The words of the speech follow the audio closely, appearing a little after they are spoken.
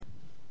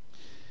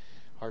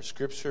Our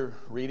scripture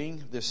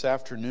reading this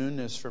afternoon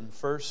is from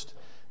 1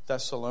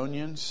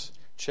 Thessalonians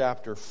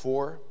chapter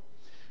 4.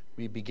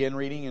 We begin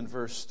reading in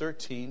verse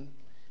 13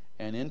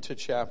 and into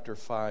chapter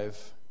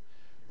 5,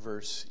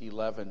 verse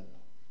 11.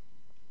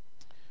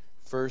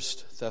 1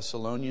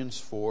 Thessalonians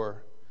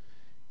 4,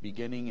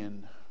 beginning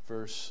in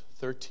verse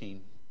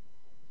 13.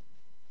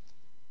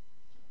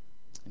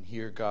 And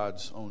hear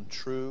God's own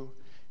true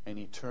and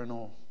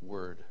eternal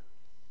word.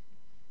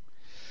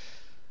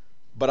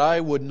 But I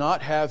would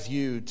not have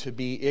you to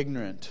be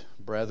ignorant,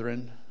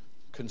 brethren,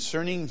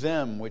 concerning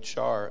them which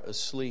are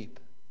asleep,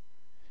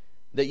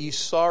 that ye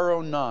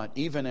sorrow not,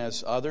 even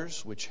as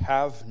others which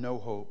have no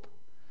hope.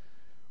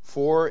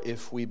 For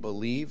if we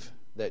believe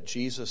that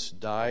Jesus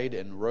died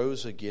and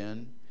rose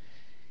again,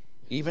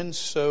 even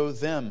so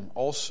them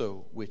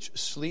also which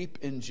sleep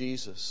in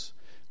Jesus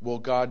will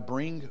God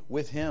bring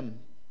with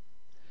him.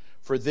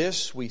 For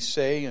this we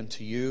say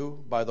unto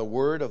you by the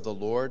word of the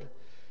Lord,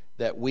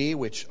 that we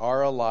which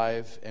are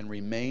alive and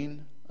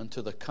remain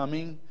unto the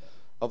coming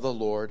of the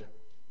Lord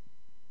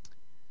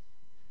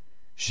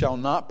shall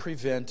not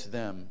prevent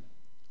them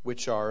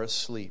which are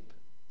asleep.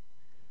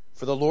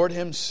 For the Lord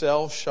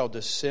himself shall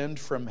descend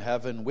from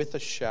heaven with a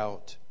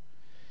shout,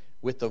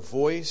 with the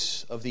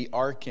voice of the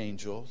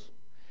archangel,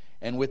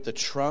 and with the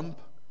trump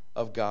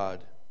of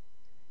God,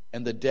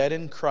 and the dead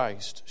in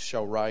Christ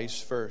shall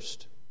rise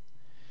first.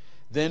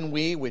 Then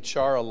we which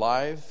are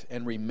alive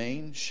and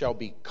remain shall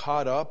be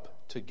caught up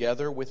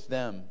together with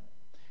them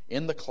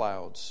in the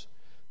clouds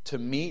to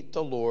meet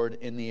the Lord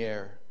in the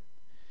air.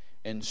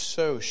 And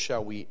so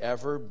shall we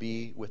ever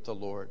be with the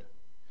Lord.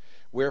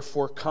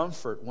 Wherefore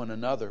comfort one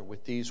another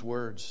with these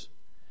words.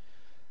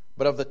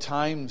 But of the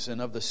times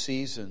and of the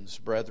seasons,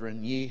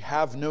 brethren, ye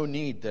have no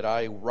need that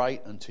I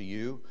write unto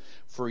you,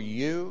 for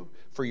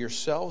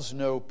yourselves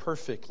know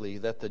perfectly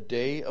that the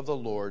day of the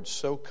Lord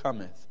so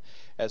cometh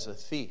as a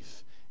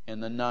thief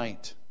in the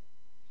night,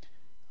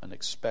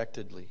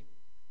 unexpectedly.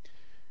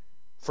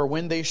 For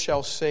when they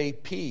shall say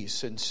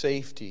peace and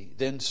safety,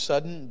 then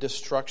sudden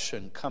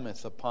destruction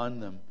cometh upon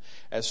them,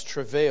 as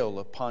travail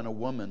upon a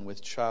woman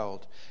with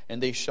child,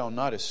 and they shall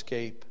not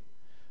escape.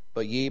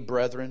 But ye,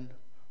 brethren,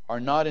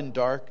 are not in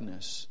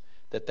darkness,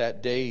 that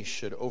that day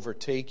should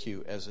overtake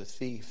you as a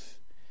thief.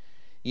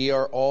 Ye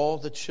are all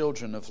the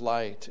children of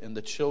light and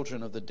the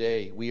children of the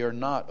day. We are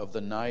not of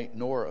the night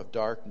nor of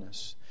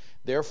darkness.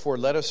 Therefore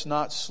let us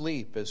not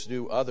sleep as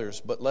do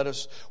others, but let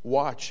us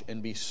watch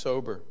and be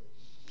sober.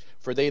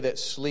 For they that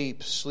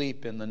sleep,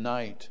 sleep in the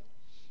night,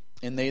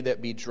 and they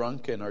that be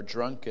drunken are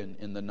drunken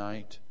in the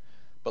night.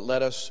 But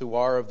let us who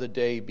are of the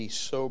day be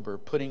sober,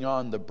 putting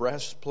on the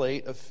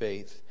breastplate of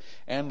faith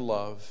and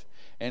love,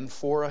 and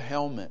for a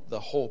helmet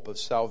the hope of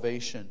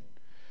salvation.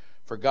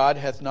 For God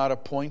hath not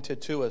appointed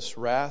to us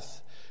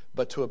wrath,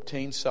 but to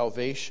obtain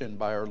salvation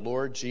by our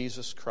Lord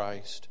Jesus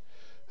Christ,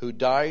 who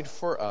died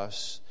for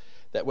us,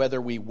 that whether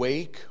we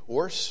wake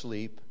or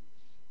sleep,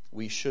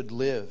 we should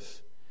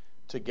live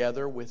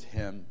together with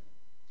him.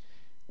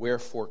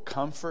 Wherefore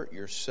comfort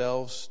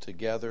yourselves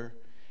together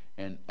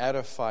and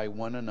edify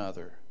one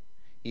another,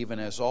 even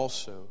as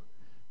also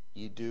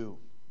ye do.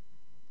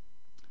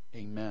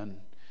 Amen.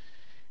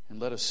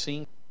 And let us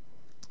sing.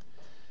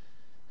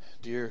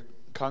 Dear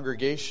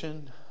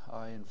congregation,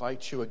 I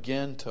invite you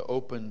again to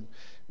open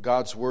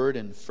God's Word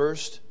in 1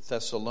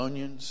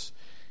 Thessalonians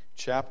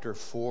chapter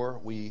 4.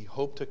 We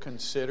hope to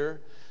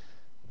consider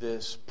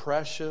this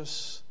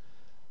precious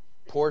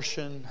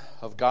portion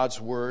of God's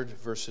Word,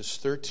 verses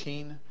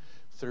 13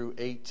 through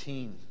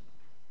 18.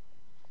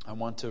 I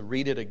want to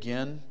read it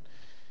again.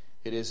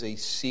 It is a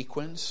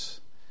sequence.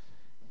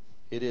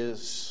 It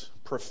is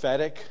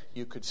prophetic,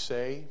 you could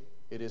say.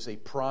 It is a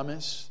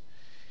promise.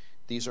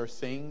 These are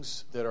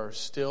things that are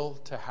still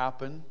to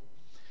happen.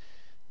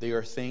 They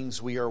are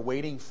things we are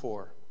waiting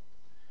for.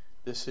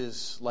 This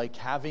is like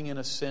having, in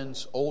a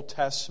sense, Old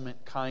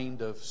Testament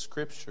kind of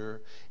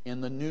scripture in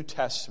the New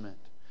Testament,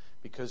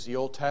 because the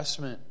Old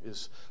Testament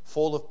is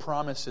full of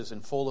promises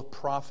and full of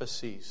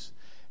prophecies.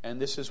 And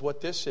this is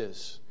what this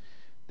is.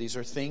 These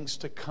are things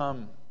to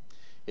come.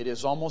 It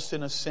is almost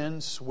in a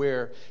sense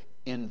where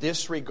in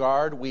this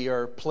regard we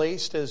are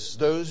placed as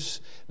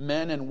those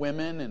men and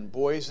women and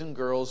boys and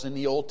girls in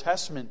the Old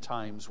Testament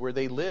times where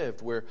they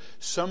lived, where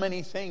so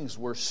many things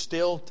were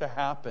still to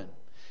happen.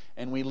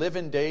 And we live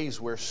in days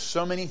where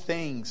so many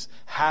things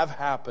have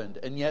happened,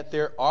 and yet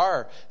there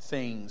are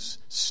things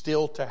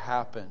still to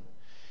happen.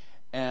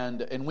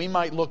 And we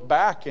might look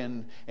back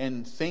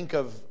and think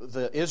of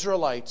the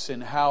Israelites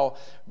and how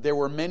there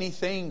were many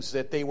things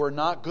that they were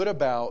not good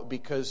about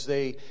because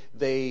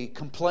they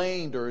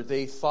complained, or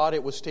they thought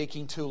it was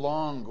taking too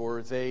long,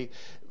 or they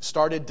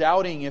started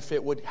doubting if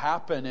it would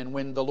happen. And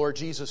when the Lord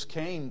Jesus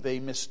came, they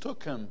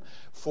mistook him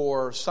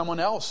for someone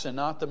else and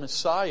not the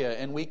Messiah.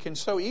 And we can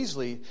so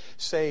easily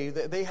say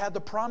that they had the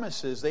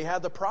promises, they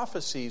had the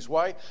prophecies.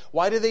 Why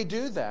did they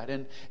do that?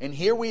 And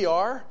here we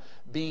are,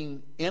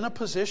 being in a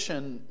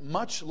position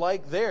much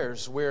like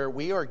theirs, where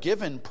we are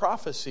given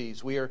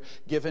prophecies, we are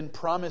given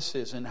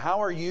promises. And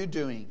how are you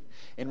doing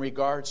in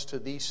regards to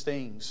these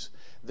things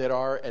that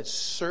are as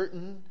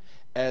certain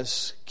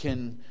as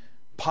can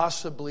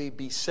possibly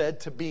be said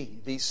to be.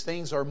 These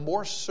things are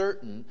more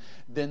certain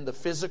than the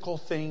physical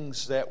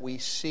things that we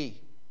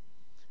see,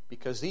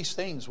 because these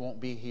things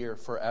won't be here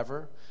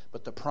forever,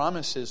 but the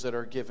promises that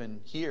are given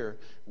here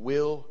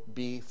will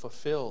be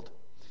fulfilled.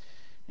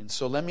 And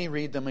so let me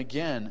read them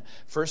again.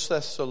 1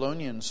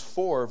 Thessalonians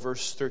 4,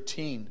 verse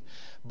 13.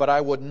 But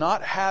I would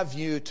not have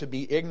you to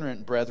be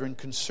ignorant, brethren,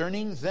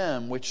 concerning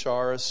them which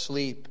are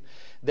asleep,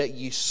 that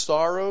ye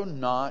sorrow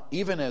not,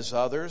 even as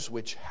others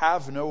which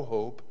have no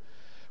hope.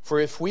 For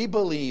if we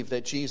believe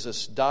that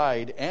Jesus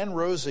died and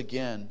rose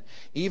again,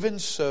 even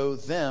so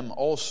them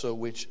also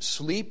which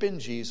sleep in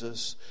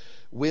Jesus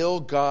will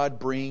God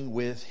bring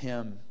with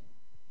him.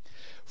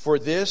 For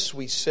this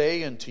we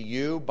say unto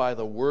you by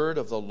the word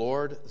of the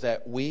Lord,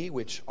 that we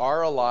which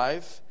are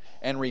alive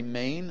and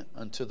remain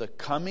unto the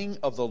coming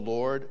of the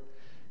Lord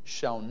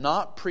shall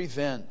not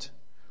prevent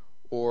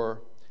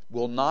or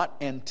will not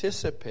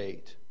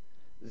anticipate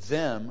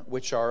them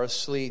which are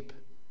asleep.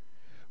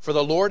 For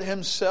the Lord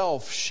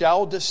himself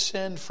shall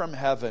descend from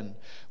heaven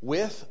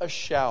with a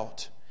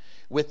shout,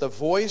 with the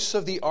voice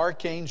of the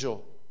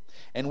archangel,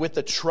 and with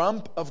the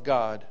trump of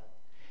God,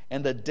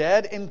 and the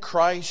dead in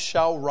Christ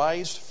shall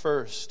rise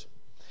first.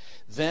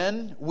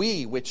 Then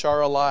we which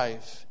are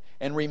alive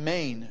and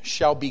remain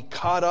shall be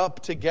caught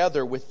up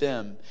together with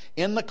them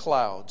in the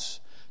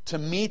clouds to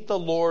meet the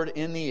Lord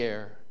in the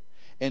air,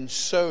 and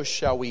so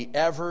shall we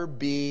ever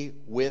be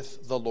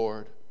with the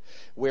Lord.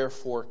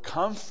 Wherefore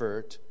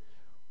comfort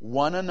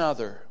one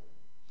another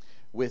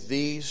with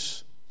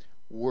these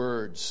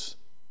words.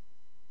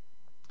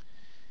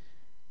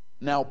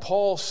 Now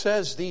Paul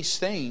says these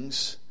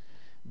things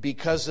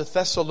because the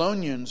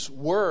Thessalonians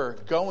were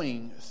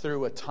going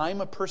through a time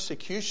of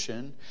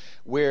persecution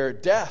where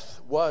death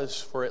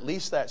was for at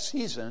least that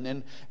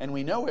season, and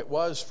we know it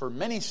was for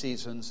many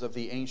seasons of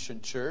the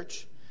ancient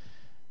church,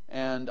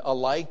 and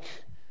alike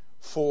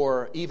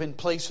for even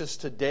places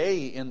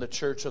today in the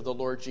church of the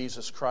Lord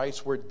Jesus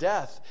Christ where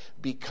death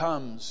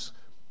becomes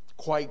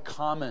quite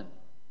common.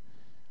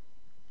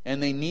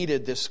 And they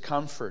needed this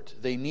comfort.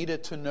 They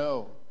needed to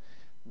know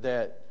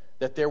that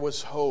there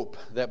was hope,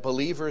 that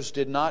believers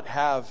did not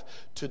have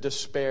to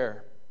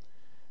despair.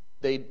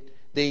 They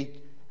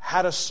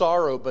had a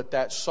sorrow, but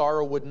that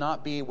sorrow would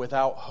not be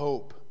without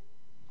hope.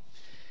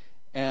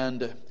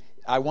 And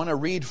I want to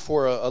read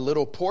for a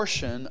little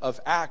portion of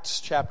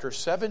Acts chapter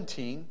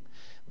 17,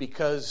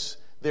 because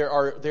there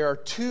are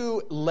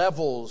two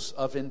levels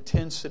of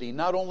intensity.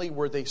 Not only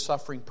were they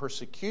suffering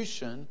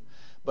persecution,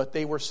 but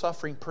they were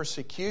suffering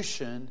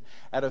persecution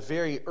at a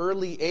very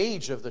early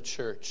age of the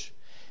church.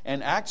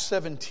 And Acts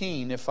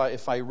 17, if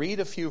I read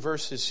a few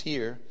verses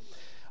here,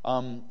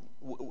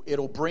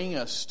 it'll bring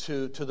us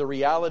to the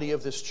reality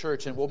of this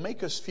church, and will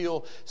make us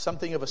feel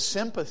something of a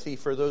sympathy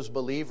for those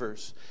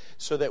believers,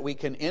 so that we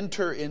can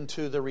enter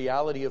into the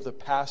reality of the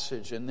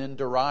passage and then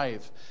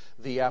derive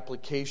the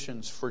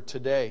applications for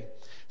today.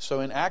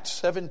 So in Acts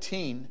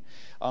 17,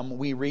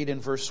 we read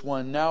in verse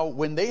 1, Now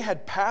when they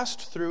had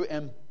passed through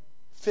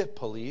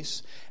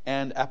Amphipolis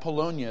and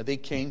Apollonia, they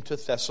came to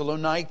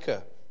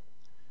Thessalonica.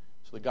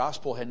 So the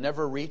gospel had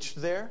never reached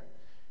there.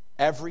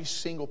 Every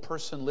single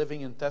person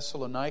living in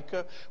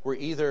Thessalonica were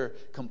either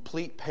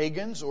complete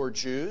pagans or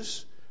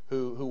Jews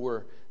who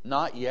were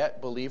not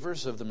yet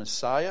believers of the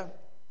Messiah.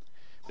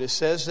 But it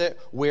says that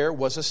where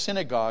was a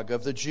synagogue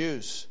of the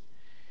Jews.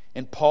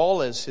 And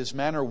Paul, as his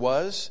manner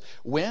was,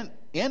 went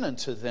in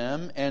unto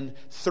them, and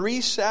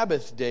 3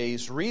 Sabbath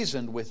days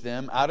reasoned with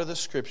them out of the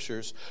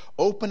Scriptures,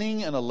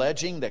 opening and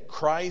alleging that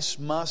Christ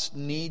must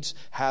needs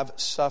have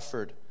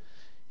suffered.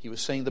 He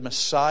was saying the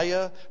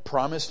Messiah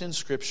promised in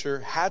Scripture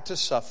had to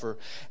suffer,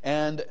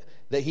 and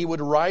that he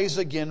would rise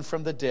again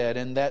from the dead,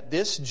 and that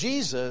this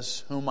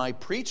Jesus whom I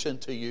preach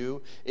unto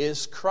you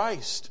is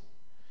Christ.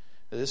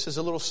 This is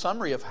a little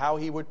summary of how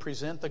he would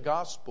present the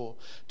gospel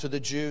to the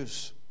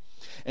Jews.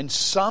 And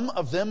some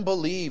of them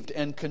believed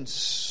and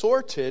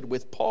consorted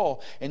with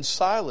Paul and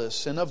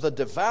Silas, and of the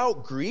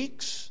devout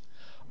Greeks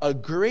a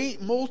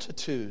great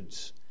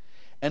multitudes,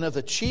 and of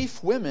the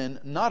chief women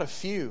not a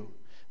few.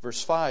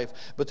 Verse 5,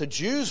 But the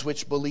Jews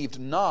which believed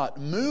not,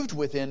 moved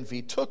with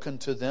envy, took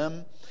unto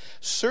them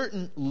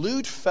certain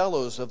lewd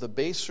fellows of the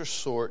baser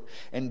sort,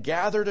 and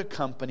gathered a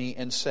company,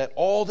 and set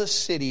all the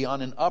city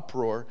on an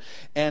uproar,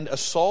 and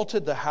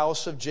assaulted the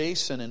house of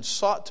Jason, and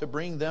sought to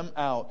bring them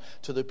out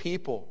to the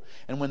people.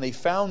 And when they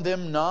found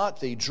them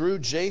not, they drew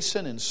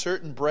Jason and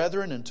certain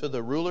brethren unto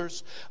the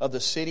rulers of the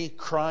city,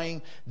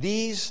 crying,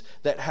 These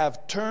that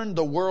have turned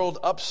the world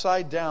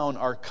upside down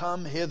are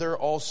come hither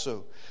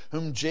also,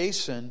 whom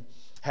Jason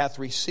hath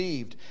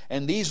received.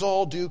 And these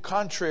all do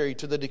contrary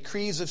to the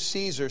decrees of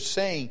Caesar,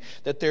 saying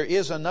that there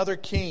is another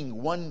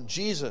king, one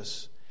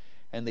Jesus.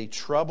 And they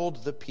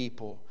troubled the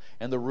people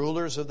and the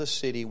rulers of the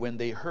city when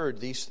they heard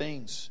these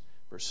things.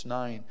 Verse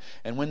 9,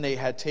 And when they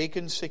had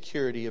taken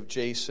security of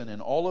Jason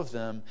and all of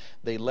them,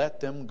 they let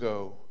them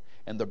go.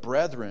 And the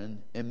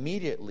brethren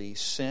immediately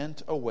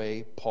sent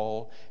away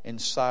Paul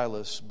and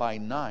Silas by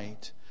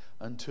night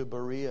unto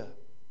Berea.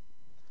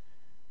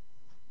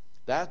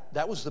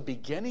 That was the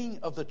beginning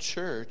of the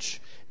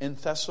church in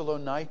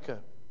Thessalonica.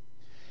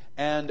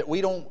 And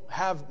we don't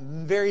have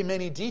very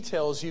many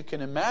details. You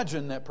can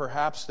imagine that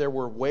perhaps there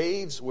were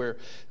waves where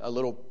a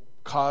little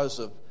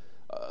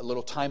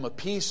time of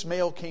peace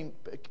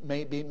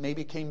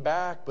maybe came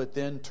back, but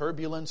then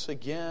turbulence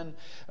again.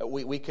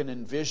 We can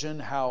envision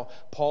how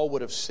Paul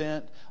would have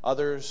sent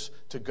others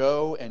to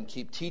go and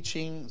keep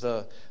teaching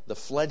the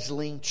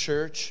fledgling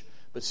church.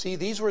 But see,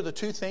 these were the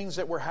two things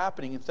that were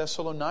happening in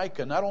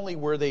Thessalonica. Not only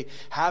were they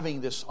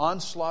having this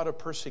onslaught of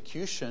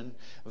persecution,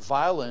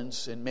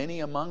 violence, and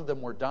many among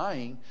them were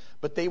dying,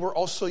 but they were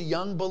also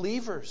young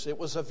believers. It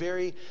was a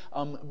very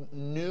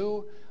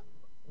new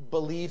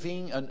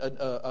believing,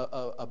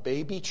 a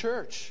baby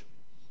church.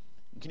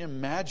 You can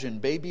imagine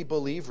baby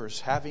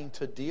believers having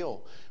to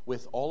deal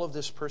with all of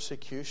this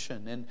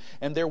persecution.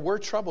 And there were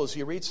troubles.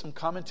 You read some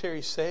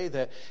commentaries say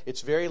that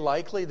it's very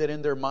likely that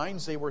in their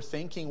minds they were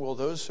thinking, well,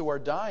 those who are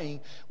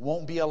dying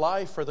won't be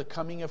alive for the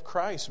coming of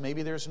Christ.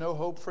 Maybe there's no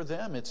hope for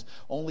them. It's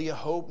only a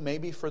hope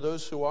maybe for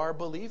those who are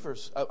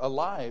believers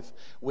alive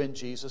when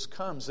Jesus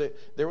comes.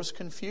 There was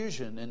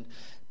confusion, and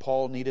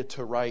Paul needed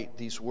to write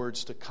these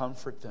words to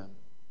comfort them.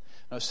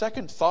 Now, a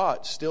second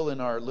thought, still in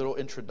our little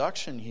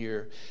introduction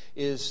here,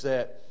 is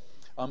that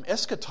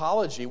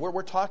eschatology, where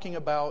we're talking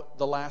about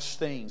the last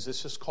things,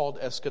 this is called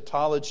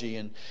eschatology,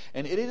 and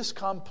it is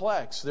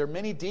complex. There are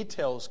many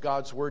details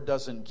God's Word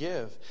doesn't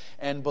give.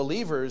 And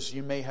believers,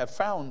 you may have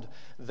found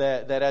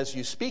that as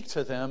you speak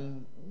to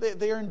them,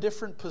 they are in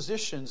different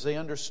positions. They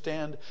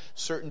understand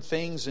certain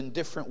things in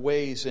different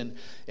ways. And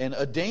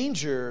a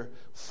danger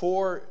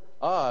for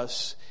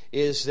us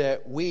is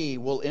that we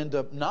will end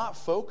up not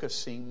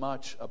focusing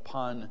much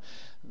upon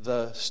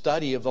the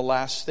study of the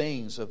last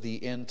things, of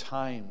the end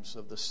times,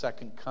 of the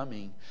second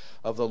coming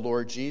of the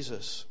Lord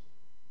Jesus.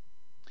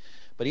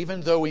 But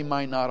even though we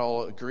might not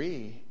all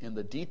agree in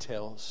the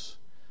details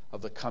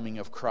of the coming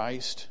of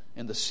Christ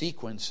and the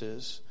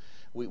sequences,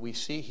 we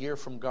see here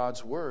from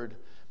God's Word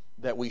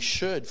that we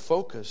should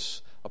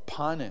focus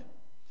upon it.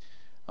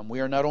 We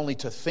are not only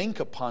to think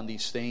upon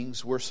these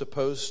things,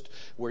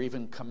 we're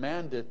even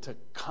commanded to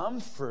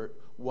comfort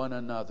one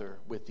another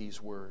with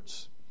these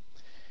words.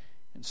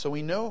 And so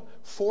we know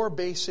 4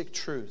 basic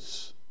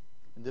truths,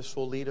 and this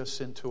will lead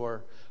us into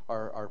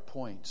our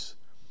points.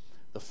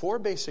 The 4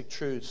 basic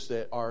truths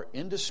that are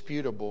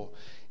indisputable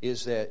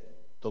is that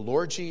the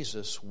Lord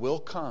Jesus will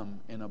come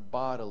in a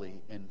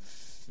bodily and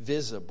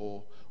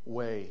visible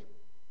way.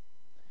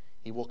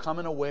 He will come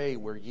in a way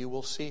where you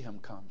will see Him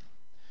come.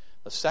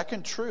 The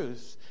second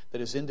truth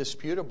that is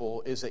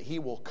indisputable is that He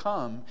will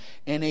come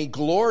in a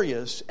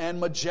glorious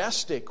and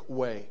majestic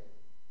way.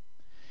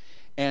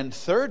 And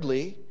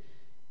thirdly,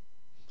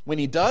 when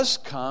He does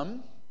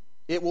come,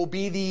 it will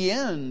be the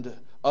end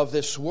of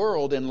this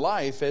world and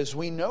life as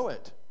we know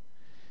it.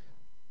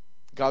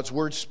 God's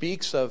Word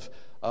speaks of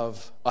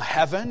a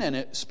heaven, and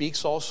it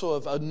speaks also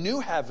of a new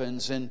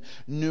heavens and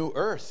new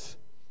earth.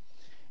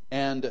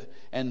 And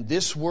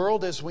this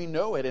world as we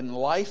know it, and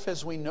life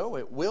as we know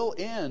it, will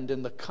end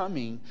in the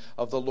coming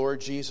of the Lord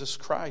Jesus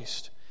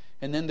Christ.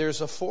 And then there's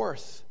a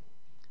fourth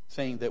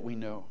thing that we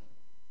know.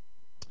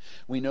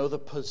 We know the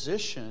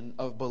position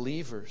of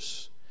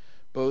believers,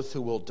 both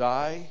who will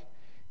die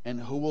and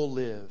who will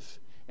live,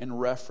 in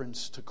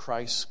reference to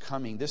Christ's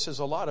coming. This is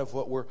a lot of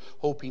what we're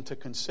hoping to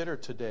consider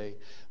today.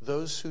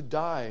 Those who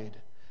died,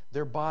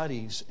 their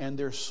bodies and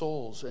their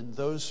souls, and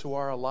those who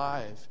are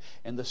alive,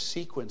 and the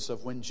sequence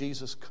of when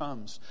Jesus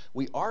comes.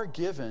 We are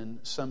given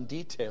some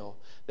detail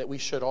that we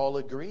should all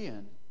agree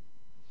in.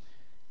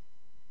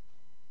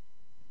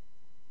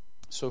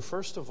 So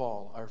first of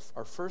all,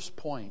 our first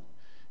point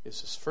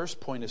is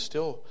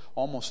still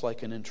almost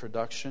like an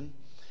introduction.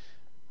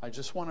 I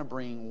just want to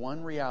bring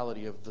one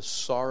reality of the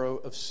sorrow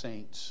of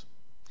saints.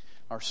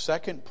 Our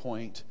second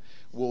point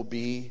will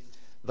be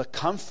the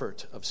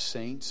comfort of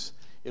saints.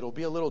 It'll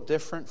be a little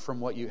different from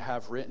what you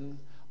have written.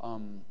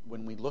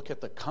 When we look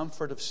at the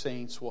comfort of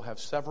saints, we'll have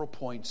several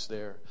points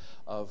there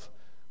of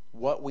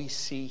what we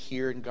see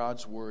here in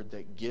God's Word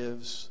that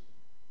gives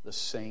the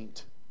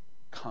saint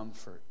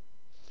comfort.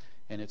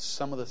 And it's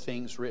some of the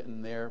things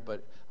written there,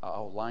 but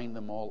I'll line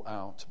them all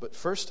out. But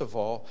first of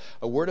all,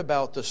 a word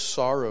about the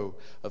sorrow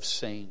of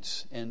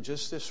saints. And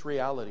just this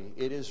reality,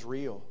 it is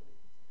real.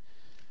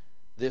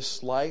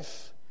 This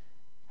life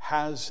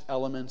has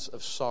elements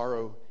of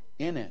sorrow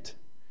in it.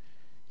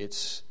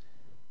 It's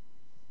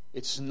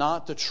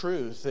not the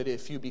truth that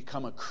if you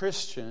become a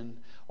Christian,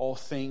 all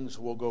things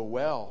will go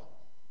well.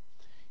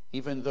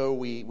 Even though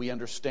we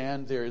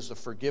understand there is the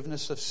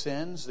forgiveness of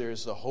sins, there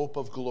is the hope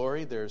of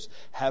glory, there's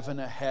heaven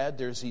ahead,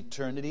 there's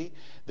eternity.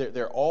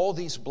 There are all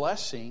these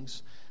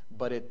blessings,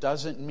 but it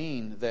doesn't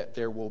mean that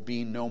there will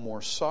be no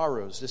more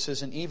sorrows. This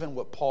isn't even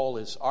what Paul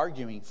is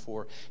arguing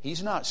for.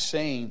 He's not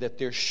saying that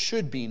there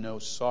should be no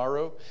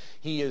sorrow.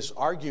 He is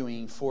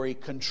arguing for a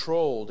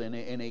controlled and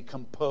a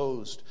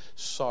composed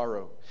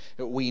sorrow.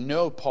 We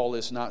know Paul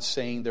is not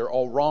saying they're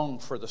all wrong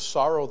for the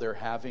sorrow they're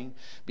having,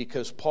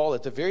 because Paul,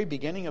 at the very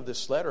beginning of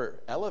this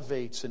letter,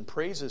 elevates and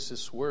praises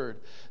this word,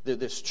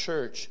 this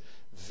church,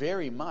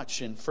 very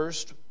much. In 1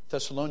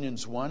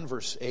 Thessalonians 1,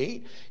 verse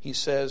 8, he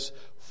says,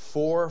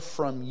 "For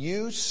from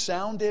you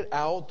sounded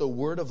out the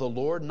word of the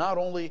Lord, not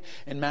only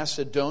in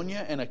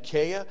Macedonia and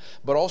Achaia,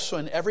 but also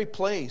in every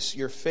place.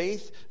 Your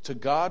faith to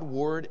God's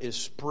word is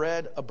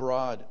spread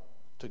abroad,"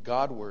 to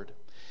God's word,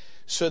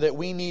 "so that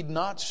we need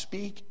not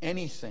speak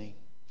anything."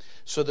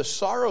 So the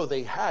sorrow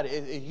they had,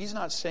 he's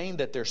not saying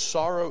that their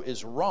sorrow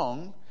is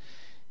wrong.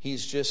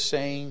 He's just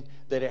saying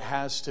that it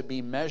has to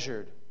be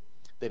measured,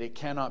 that it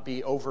cannot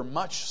be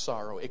overmuch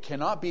sorrow. It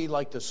cannot be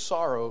like the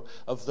sorrow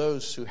of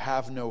those who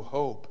have no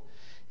hope.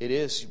 It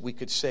is, we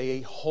could say,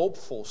 a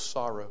hopeful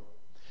sorrow.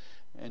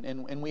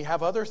 And we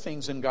have other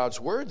things in God's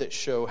Word that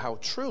show how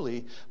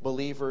truly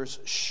believers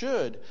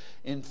should,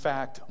 in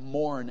fact,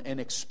 mourn and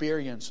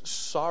experience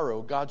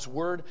sorrow. God's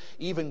Word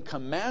even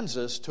commands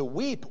us to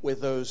weep with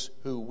those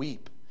who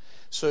weep.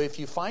 So if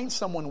you find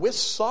someone with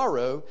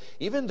sorrow,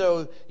 even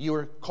though you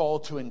are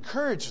called to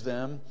encourage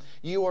them,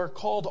 you are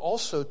called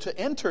also to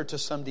enter to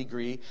some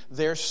degree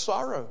their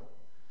sorrow,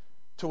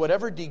 to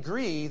whatever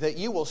degree that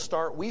you will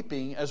start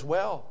weeping as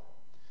well.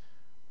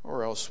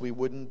 Or else we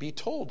wouldn't be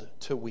told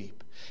to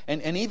weep.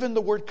 And even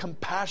the word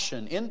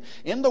compassion.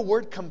 In the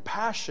word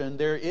compassion,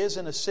 there is,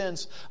 in a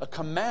sense, a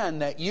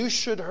command that you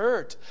should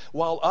hurt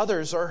while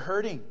others are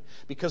hurting.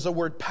 Because the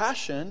word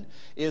passion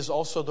is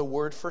also the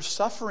word for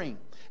suffering.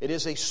 It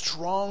is a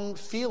strong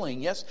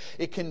feeling. Yes,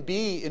 it can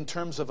be in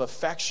terms of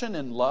affection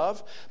and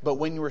love, but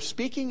when we're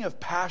speaking of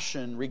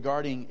passion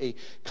regarding a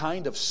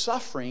kind of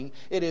suffering,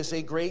 it is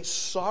a great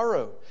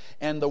sorrow.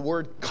 And the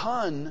word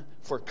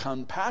for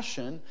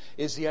compassion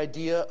is the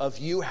idea of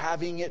you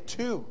having it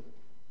too.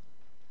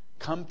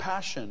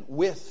 Compassion,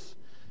 with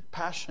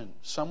passion.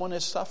 Someone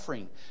is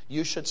suffering.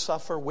 You should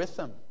suffer with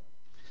them.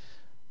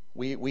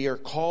 We are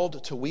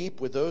called to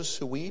weep with those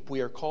who weep.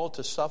 We are called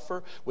to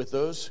suffer with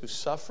those who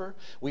suffer.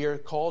 We are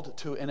called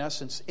to, in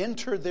essence,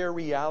 enter their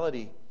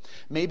reality.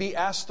 Maybe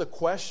ask the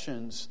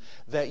questions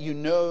that you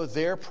know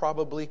they're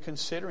probably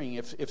considering.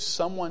 If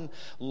someone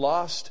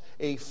lost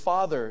a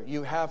father,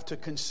 you have to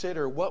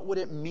consider, what would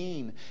it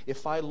mean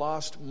if I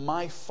lost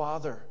my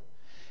father?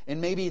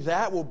 And maybe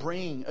that will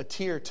bring a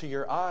tear to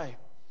your eye.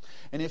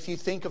 And if you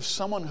think of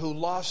someone who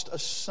lost a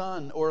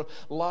son or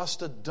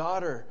lost a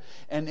daughter,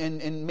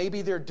 and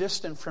maybe they're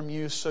distant from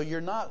you, so you're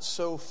not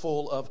so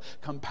full of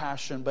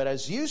compassion. But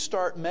as you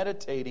start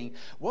meditating,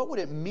 what would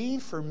it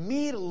mean for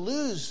me to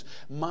lose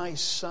my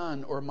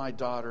son or my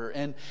daughter?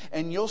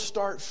 And you'll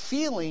start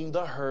feeling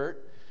the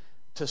hurt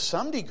to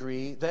some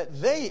degree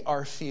that they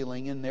are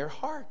feeling in their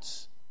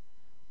hearts.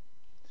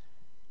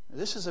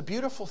 This is a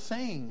beautiful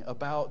thing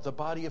about the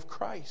body of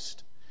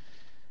Christ,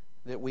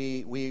 that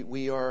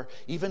we are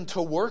even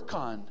to work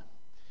on.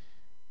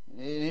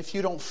 And if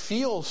you don't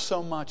feel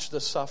so much the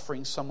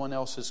suffering someone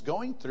else is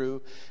going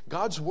through,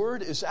 God's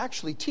Word is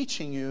actually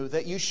teaching you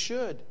that you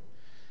should.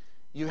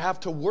 You have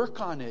to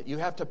work on it. You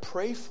have to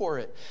pray for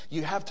it.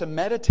 You have to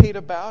meditate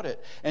about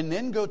it. And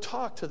then go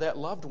talk to that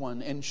loved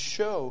one and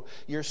show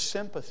your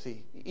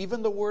sympathy.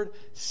 Even the word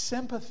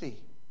sympathy.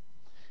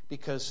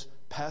 Because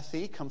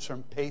pathy comes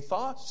from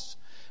pathos,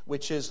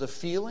 which is the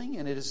feeling,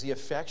 and it is the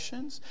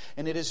affections,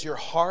 and it is your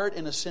heart,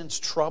 in a sense,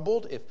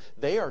 troubled, if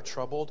they are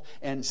troubled.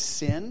 And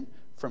sin,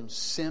 from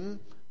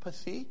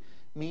sympathy,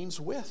 means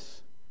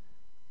with.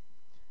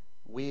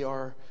 We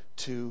are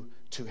to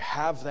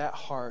have that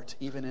heart,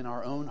 even in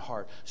our own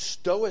heart.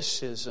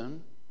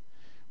 Stoicism,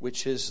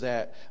 which is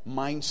that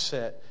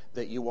mindset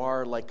that you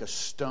are like a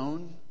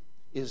stone,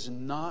 is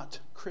not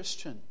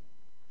Christian.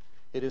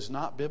 It is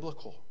not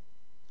biblical.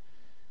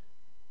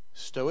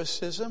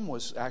 Stoicism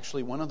was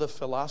actually one of the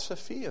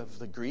philosophy of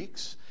the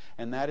Greeks,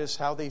 and that is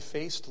how they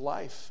faced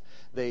life.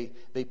 They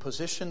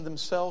positioned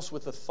themselves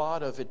with the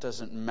thought of, it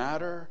doesn't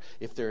matter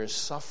if there is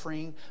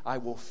suffering, I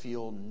will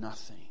feel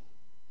nothing.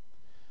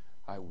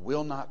 I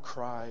will not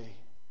cry.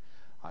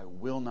 I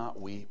will not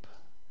weep.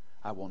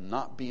 I will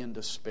not be in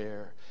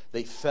despair.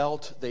 They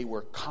felt they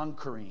were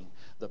conquering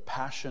the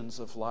passions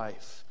of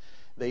life.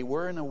 They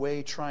were, in a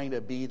way, trying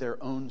to be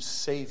their own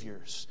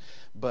saviors.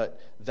 But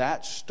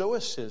that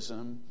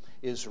stoicism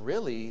is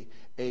really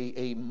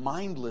a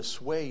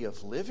mindless way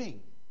of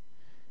living.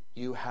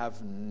 You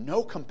have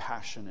no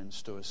compassion in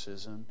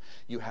stoicism.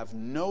 You have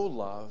no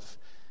love.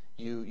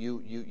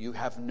 You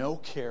have no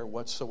care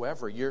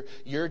whatsoever.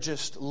 You're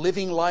just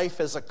living life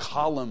as a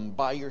column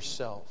by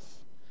yourself.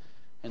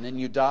 And then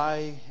you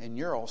die and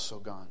you're also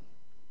gone.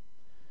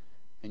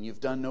 And you've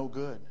done no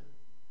good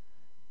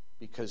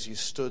because you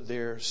stood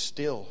there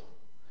still.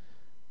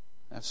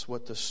 That's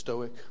what the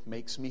Stoic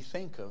makes me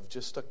think of.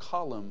 Just a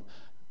column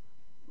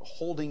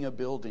holding a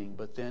building,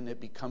 but then it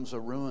becomes a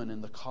ruin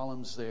and the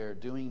column's there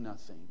doing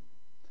nothing.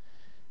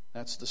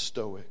 That's the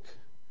Stoic.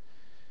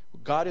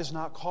 God is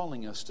not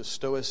calling us to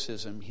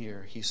stoicism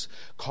here. He's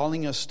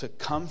calling us to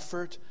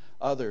comfort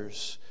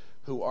others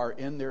who are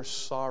in their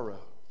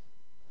sorrow.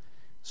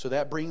 So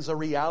that brings a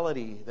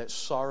reality that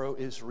sorrow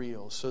is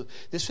real. So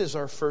this is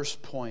our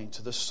first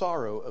point, the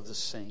sorrow of the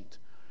saint.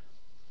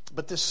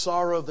 But this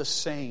sorrow of the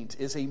saint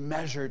is a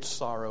measured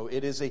sorrow.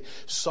 It is a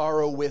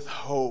sorrow with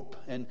hope.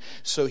 And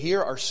so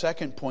here, our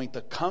second point,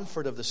 the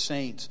comfort of the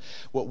saints.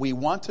 What we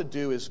want to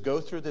do is go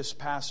through this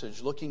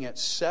passage looking at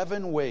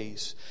 7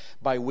 ways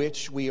by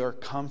which we are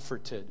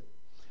comforted.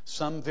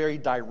 Some very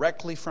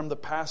directly from the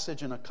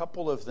passage, and a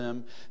couple of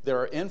them, there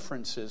are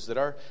inferences that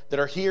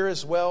are here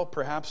as well,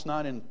 perhaps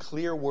not in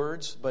clear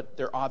words, but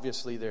they're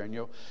obviously there. And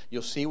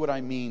you'll see what I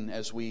mean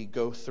as we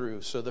go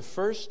through. So the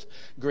first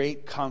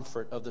great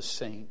comfort of the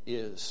saint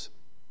is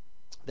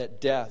that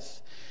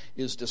death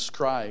is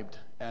described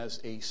as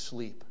a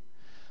sleep.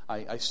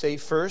 I say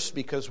first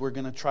because we're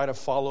going to try to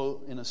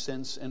follow, in a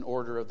sense, an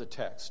order of the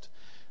text.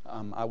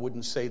 I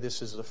wouldn't say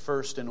this is the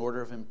first in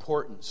order of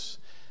importance.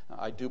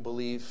 I do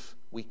believe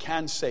we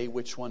can say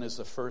which one is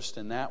the first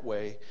in that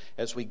way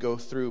as we go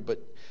through.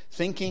 But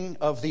thinking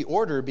of the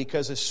order,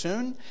 because as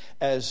soon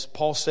as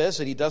Paul says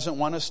that he doesn't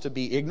want us to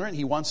be ignorant,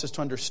 he wants us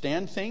to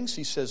understand things.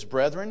 He says,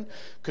 brethren,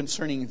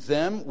 concerning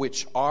them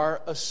which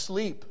are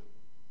asleep.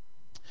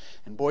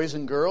 And boys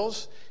and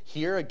girls,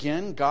 here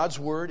again, God's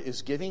word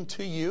is giving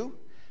to you,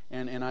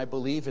 and I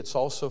believe it's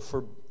also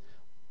for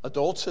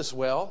adults as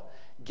well,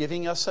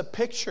 giving us a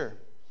picture,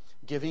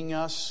 giving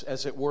us,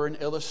 as it were, an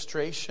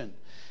illustration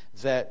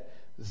that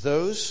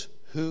those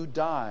who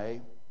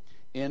die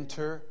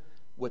enter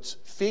what's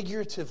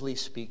figuratively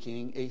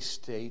speaking a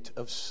state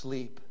of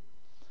sleep.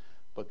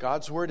 But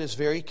God's word is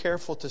very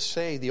careful to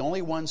say the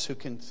only ones who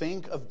can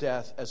think of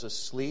death as a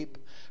sleep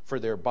for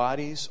their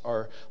bodies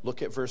are,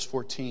 look at verse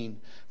 14,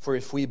 for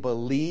if we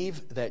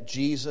believe that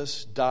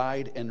Jesus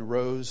died and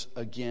rose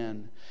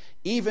again,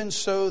 even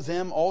so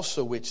them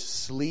also which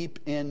sleep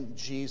in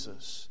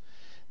Jesus.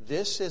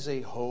 This is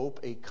a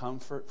hope, a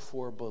comfort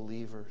for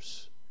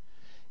believers.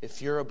 If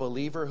you're a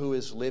believer who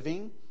is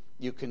living,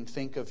 you can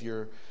think of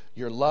your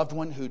loved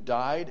one who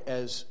died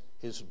as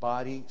his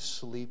body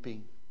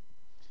sleeping.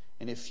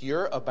 And if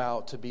you're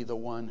about to be the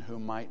one who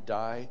might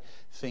die,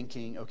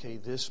 thinking, okay,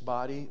 this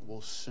body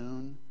will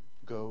soon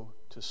go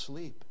to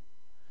sleep.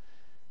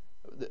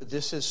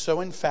 This is so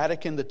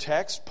emphatic in the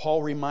text.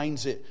 Paul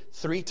reminds it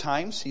 3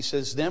 times. He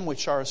says, them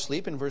which are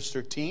asleep in verse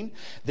 13.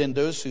 Then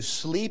those who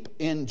sleep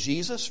in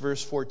Jesus,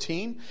 verse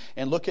 14.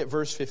 And look at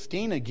verse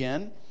 15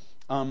 again.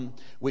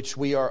 Which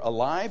we are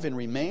alive and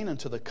remain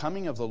until the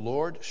coming of the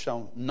Lord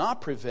shall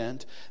not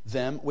prevent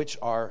them which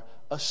are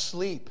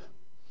asleep.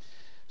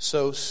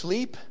 So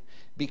sleep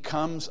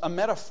becomes a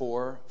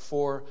metaphor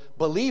for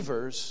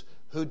believers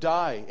who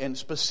die, and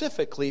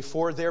specifically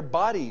for their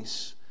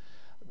bodies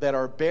that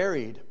are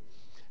buried.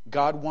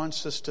 God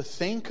wants us to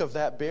think of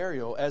that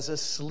burial as a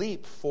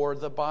sleep for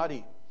the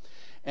body.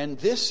 And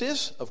this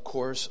is, of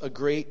course, a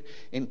great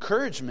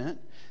encouragement,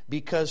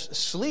 because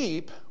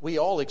sleep, we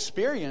all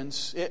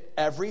experience it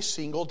every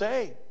single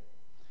day.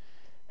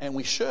 And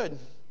we should.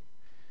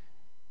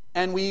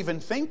 And we even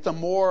think the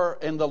more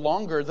and the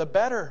longer, the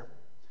better.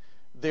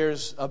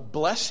 There's a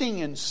blessing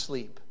in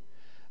sleep.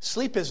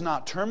 Sleep is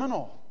not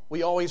terminal.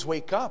 We always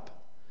wake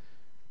up.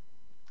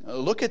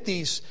 Look at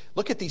these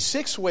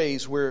 6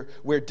 ways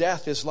where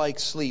death is like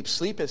sleep.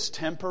 Sleep is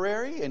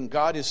temporary, and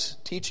God is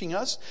teaching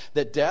us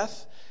that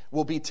death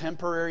will be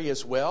temporary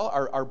as well.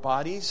 Our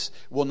bodies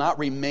will not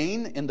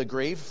remain in the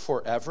grave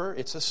forever.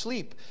 It's a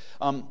sleep.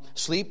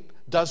 Sleep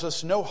does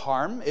us no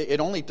harm. It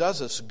only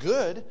does us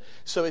good.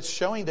 So it's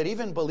showing that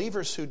even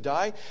believers who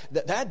die,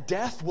 that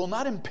death will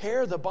not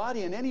impair the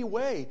body in any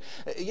way.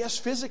 Yes,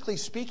 physically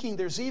speaking,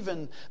 there's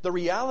even the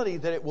reality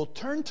that it will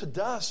turn to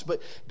dust.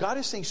 But God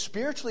is saying,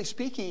 spiritually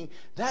speaking,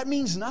 that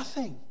means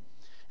nothing.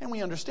 And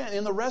we understand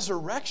in the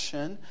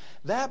resurrection,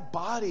 that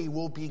body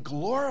will be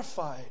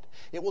glorified.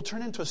 It will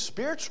turn into a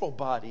spiritual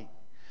body.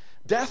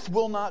 Death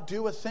will not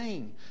do a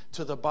thing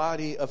to the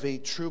body of a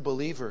true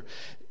believer.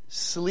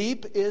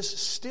 Sleep is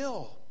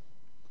still.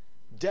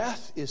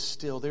 Death is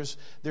still.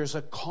 There's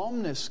a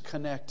calmness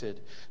connected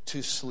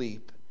to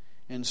sleep.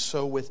 And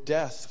so with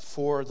death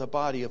for the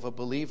body of a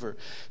believer.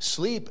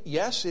 Sleep,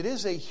 yes, it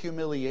is a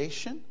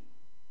humiliation.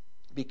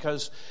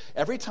 Because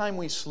every time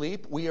we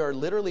sleep, we are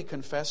literally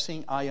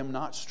confessing, I am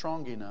not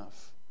strong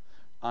enough.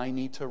 I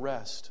need to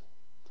rest.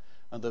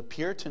 And the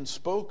Puritans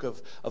spoke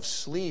of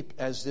sleep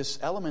as this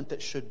element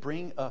that should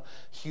bring a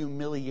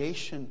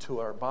humiliation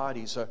to our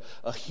bodies,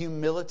 a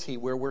humility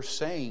where we're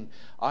saying,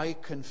 I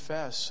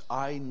confess,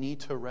 I need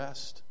to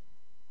rest.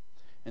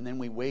 And then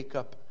we wake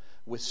up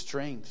with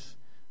strength.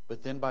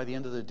 But then by the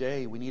end of the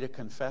day, we need to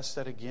confess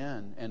that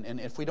again.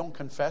 And if we don't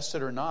confess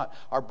it or not,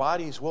 our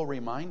bodies will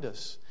remind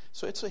us.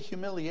 So it's a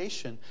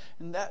humiliation.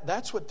 And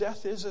that's what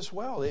death is as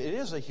well. It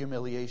is a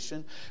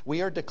humiliation.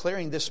 We are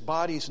declaring this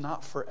body's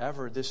not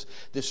forever. This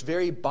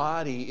very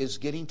body is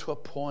getting to a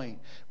point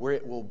where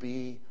it will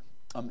be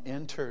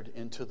entered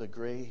into the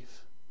grave.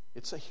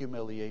 It's a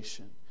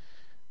humiliation,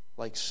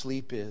 like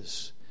sleep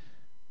is.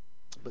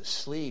 But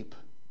sleep,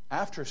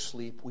 after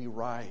sleep, we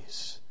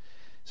rise.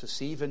 So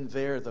see, even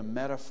there, the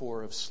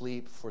metaphor of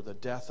sleep for the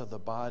death of the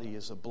body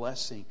is a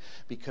blessing,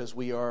 because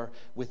we are,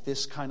 with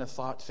this kind of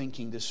thought,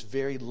 thinking, this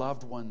very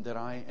loved one that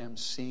I am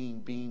seeing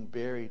being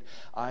buried,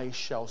 I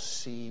shall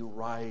see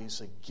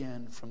rise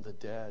again from the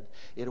dead.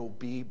 It'll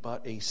be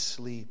but a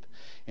sleep.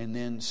 And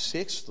then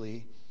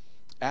sixthly,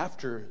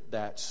 after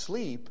that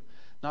sleep,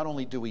 not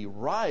only do we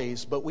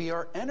rise, but we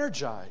are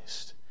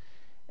energized.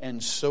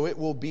 And so it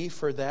will be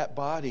for that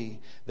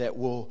body that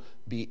will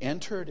be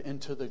entered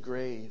into the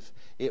grave.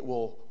 It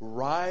will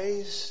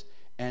rise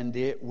and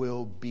it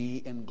will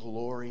be in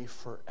glory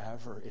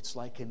forever. It's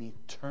like an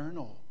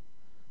eternal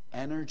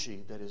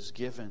energy that is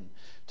given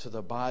to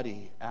the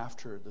body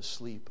after the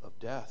sleep of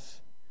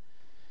death.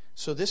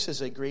 So this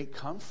is a great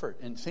comfort.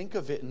 And think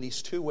of it in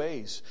these two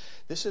ways.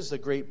 This is the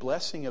great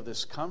blessing of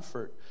this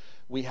comfort.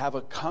 We have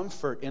a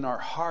comfort in our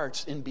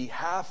hearts in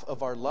behalf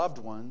of our loved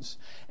ones,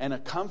 and a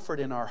comfort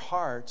in our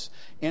hearts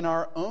in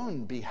our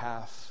own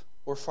behalf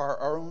or for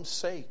our own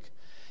sake.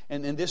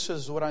 And this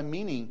is what I'm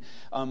meaning.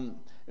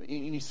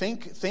 You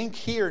think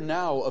here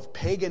now of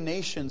pagan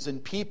nations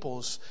and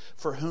peoples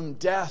for whom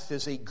death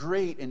is a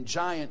great and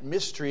giant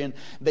mystery, and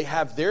they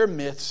have their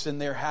myths and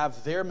they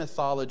have their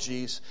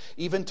mythologies,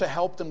 even to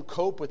help them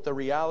cope with the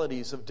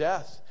realities of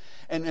death.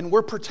 And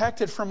we're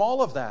protected from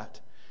all of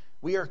that.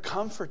 We are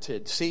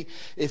comforted. See,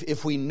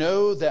 if we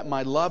know that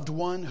my loved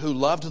one who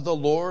loved the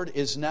Lord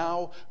is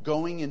now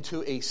going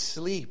into a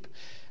sleep,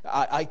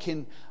 I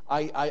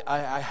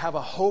have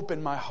a hope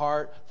in my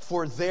heart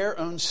for their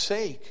own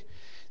sake.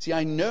 See,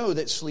 I know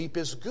that sleep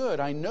is good.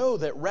 I know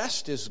that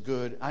rest is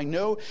good. I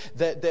know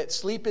that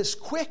sleep is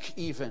quick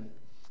even.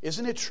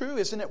 Isn't it true?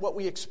 Isn't it what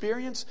we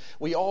experience?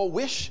 We all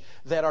wish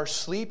that our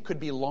sleep could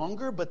be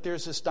longer, but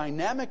there's this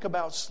dynamic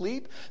about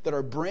sleep that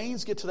our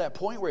brains get to that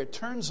point where it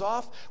turns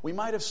off. We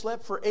might have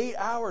slept for 8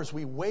 hours.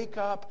 We wake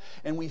up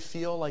and we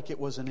feel like it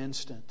was an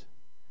instant.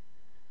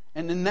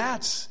 And then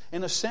that's,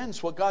 in a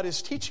sense, what God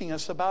is teaching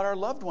us about our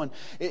loved one.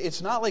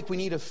 It's not like we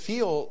need to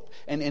feel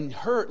and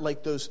hurt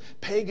like those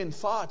pagan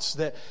thoughts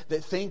that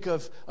think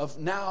of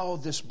now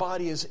this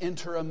body is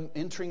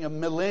entering a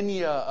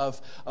millennia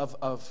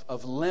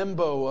of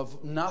limbo,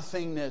 of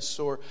nothingness,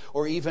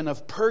 or even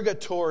of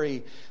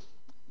purgatory.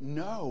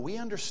 No, we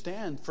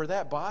understand for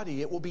that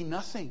body it will be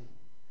nothing.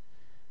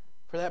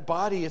 For that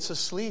body it's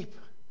asleep.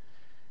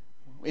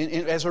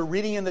 As we're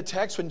reading in the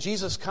text, when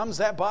Jesus comes,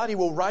 that body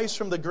will rise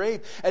from the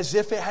grave as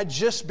if it had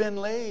just been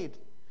laid.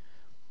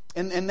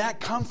 And that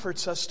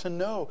comforts us to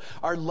know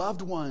our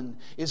loved one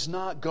is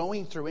not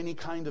going through any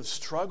kind of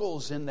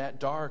struggles in that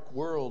dark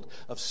world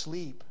of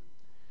sleep.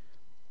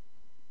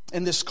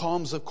 And this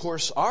calms, of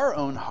course, our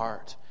own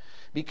heart,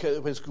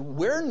 because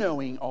we're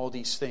knowing all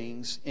these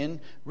things in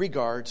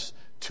regards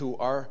to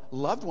our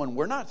loved one.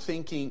 We're not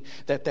thinking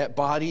that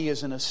body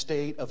is in a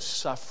state of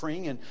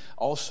suffering and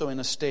also in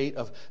a state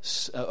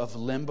of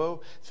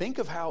limbo. Think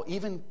of how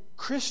even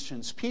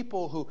Christians,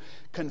 people who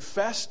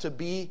confess to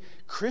be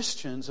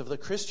Christians of the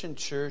Christian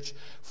church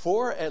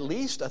for at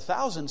least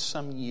 1,000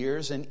 some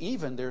years, and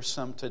even there's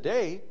some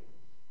today,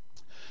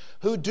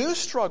 who do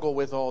struggle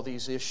with all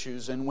these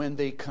issues, and when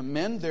they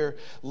commend their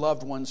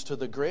loved ones to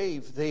the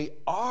grave, they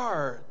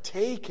are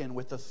taken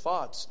with the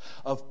thoughts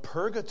of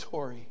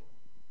purgatory.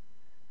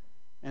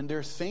 And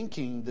they're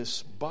thinking,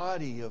 this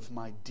body of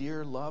my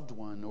dear loved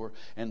one,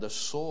 and the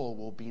soul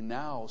will be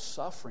now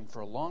suffering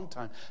for a long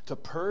time to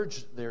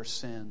purge their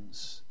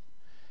sins.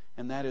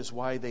 And that is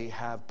why they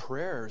have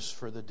prayers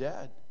for the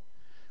dead,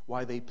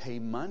 why they pay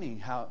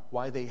money,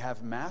 why they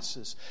have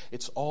masses.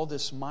 It's all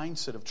this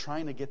mindset of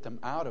trying to get them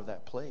out of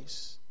that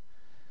place.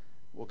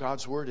 Well,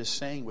 God's Word is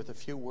saying with a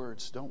few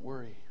words, don't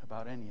worry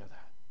about any of that.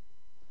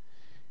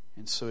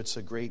 And so it's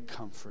a great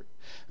comfort.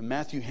 And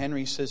Matthew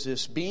Henry says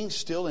this: being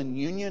still in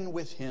union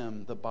with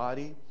Him, the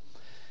body,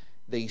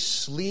 they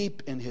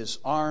sleep in His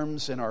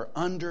arms and are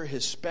under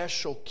His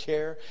special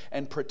care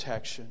and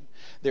protection.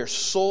 Their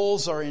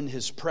souls are in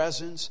His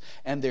presence,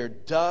 and their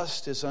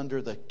dust is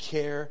under the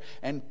care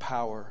and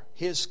power,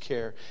 His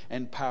care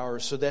and power,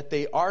 so that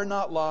they are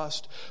not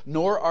lost,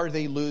 nor are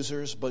they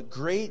losers, but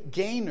great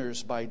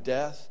gainers by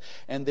death,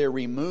 and their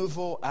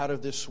removal out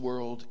of this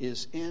world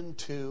is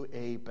into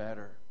a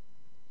better.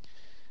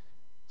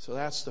 So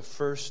that's the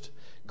first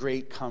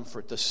great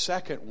comfort. The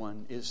second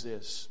one is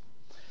this: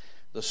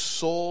 the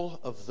soul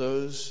of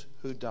those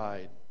who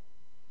died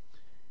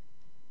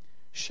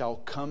shall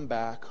come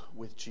back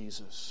with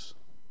Jesus.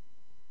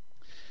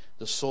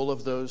 The soul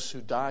of those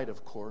who died,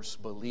 of course,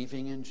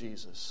 believing in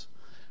Jesus,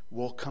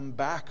 will come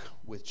back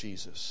with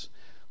Jesus.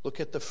 Look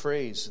at the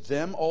phrase,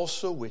 them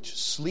also which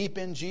sleep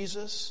in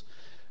Jesus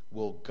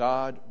will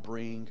God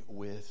bring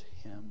with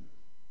Him.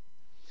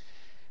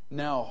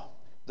 Now,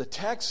 the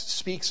text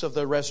speaks of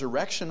the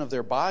resurrection of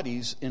their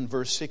bodies in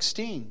verse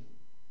 16.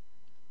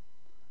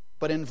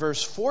 But in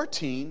verse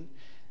 14,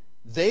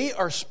 they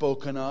are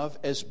spoken of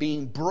as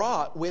being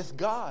brought with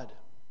God.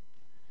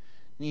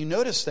 And you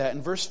notice that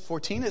in verse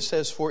 14 it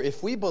says, for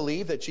if we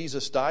believe that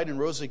Jesus died and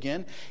rose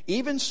again,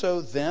 even so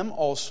them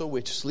also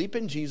which sleep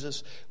in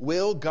Jesus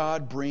will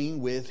God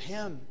bring with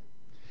Him.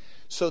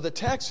 So the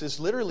text is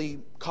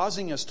literally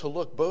causing us to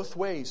look both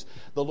ways.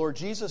 The Lord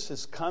Jesus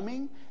is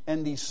coming,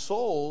 and the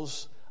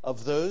souls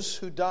of those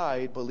who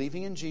died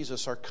believing in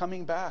Jesus are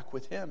coming back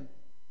with him.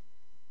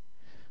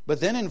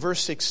 But then in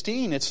verse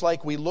 16, it's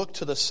like we look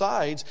to the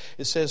sides.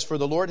 It says, "For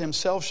the Lord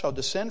himself shall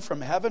descend from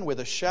heaven with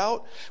a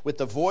shout, with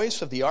the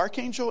voice of the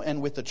archangel,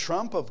 and with the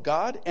trump of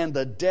God, and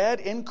the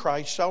dead in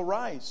Christ shall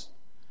rise."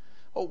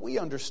 Oh, we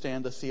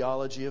understand the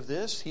theology of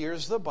this.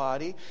 Here's the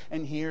body,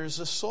 and here's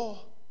the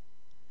soul.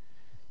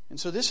 And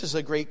so this is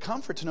a great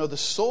comfort to know the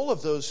soul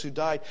of those who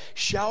died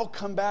shall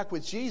come back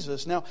with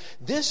Jesus. Now,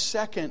 this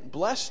second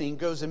blessing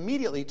goes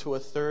immediately to a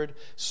third,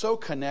 so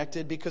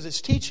connected, because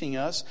it's teaching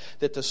us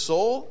that the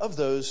soul of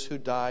those who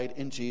died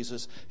in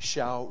Jesus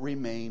shall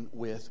remain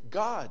with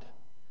God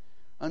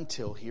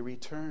until he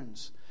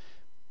returns.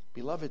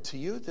 Beloved, to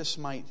you this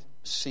might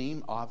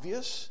seem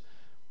obvious,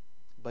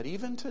 but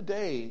even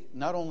today,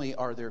 not only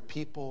are there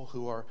people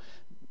who are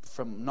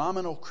from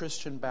nominal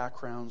Christian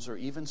backgrounds, or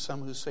even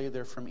some who say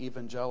they're from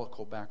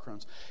evangelical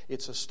backgrounds,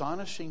 it's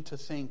astonishing to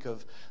think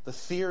of the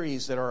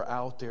theories that are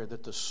out there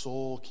that the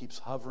soul keeps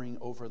hovering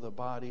over the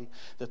body,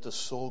 that the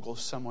soul goes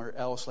somewhere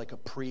else like a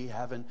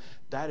pre-heaven.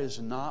 That is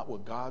not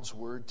what God's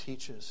Word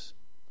teaches.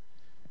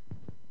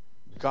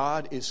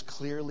 God is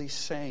clearly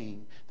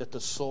saying that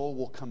the soul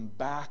will come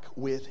back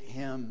with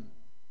him.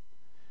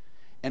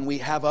 And we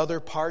have other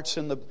parts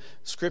in the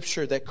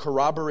Scripture that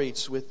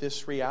corroborates with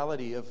this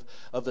reality of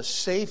the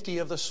safety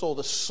of the soul.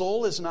 The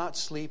soul is not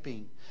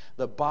sleeping.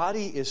 The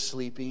body is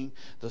sleeping.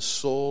 The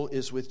soul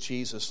is with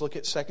Jesus. Look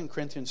at 2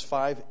 Corinthians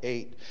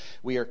 5:8.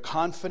 "We are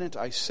confident,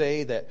 I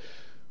say, that,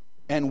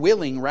 and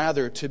willing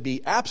rather, to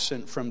be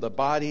absent from the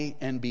body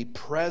and be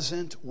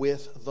present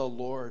with the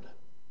Lord."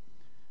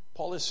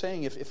 Paul is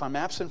saying, if I'm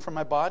absent from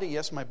my body,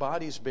 yes, my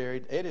body's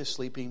buried, it is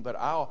sleeping, but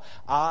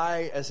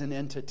I as an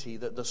entity,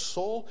 the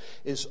soul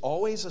is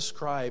always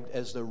ascribed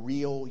as the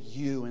real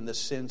you, in the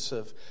sense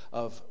of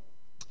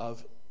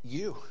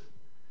you.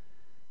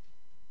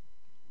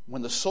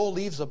 When the soul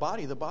leaves the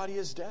body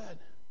is dead.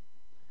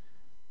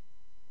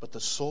 But the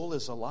soul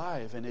is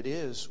alive, and it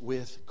is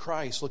with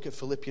Christ. Look at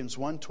Philippians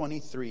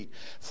 1:23.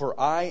 "For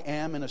I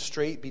am in a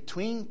strait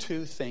between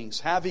two things,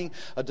 having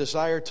a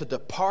desire to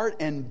depart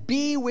and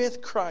be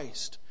with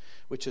Christ,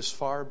 which is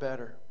far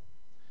better."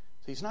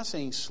 So he's not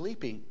saying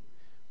sleeping.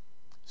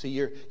 See,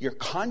 your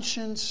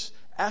conscience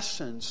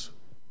essence,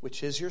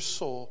 which is your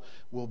soul,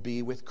 will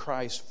be with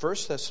Christ.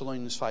 1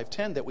 Thessalonians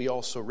 5:10 that we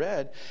also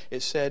read,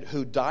 it said,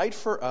 "Who died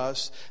for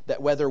us,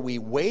 that whether we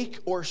wake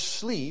or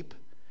sleep,"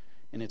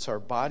 and it's our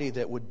body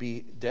that would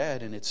be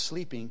dead and it's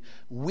sleeping,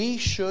 "we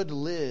should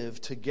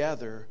live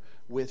together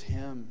with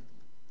him."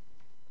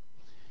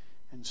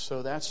 And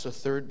so that's the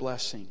third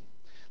blessing.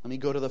 Let me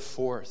go to the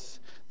fourth.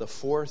 The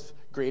fourth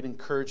great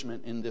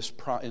encouragement in this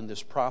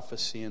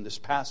prophecy, in this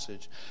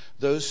passage.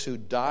 Those who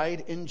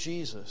died in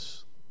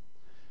Jesus.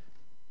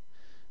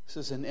 This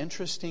is an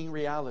interesting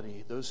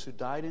reality. Those who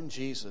died in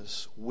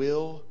Jesus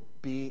will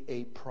be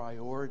a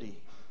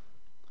priority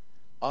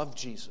of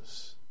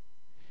Jesus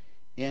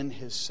in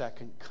his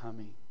second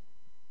coming.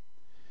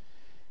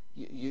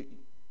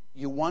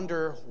 You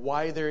wonder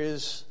why there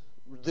is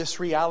this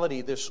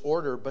reality, this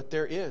order, but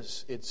there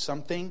is. It's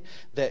something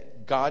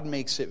that God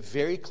makes it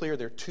very clear.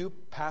 There are two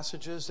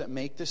passages that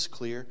make this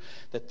clear,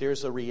 that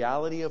there's a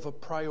reality of a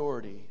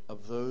priority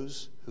of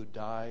those who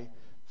die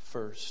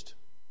first.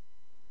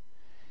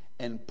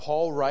 And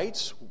Paul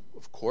writes,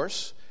 of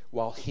course,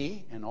 while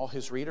he and all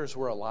his readers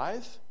were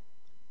alive,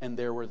 and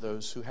there were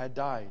those who had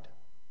died.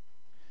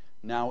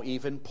 Now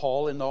even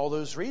Paul and all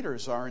those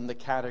readers are in the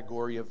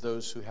category of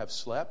those who have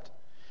slept.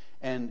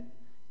 And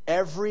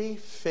every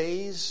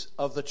phase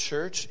of the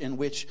church in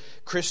which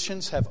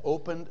Christians have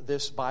opened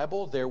this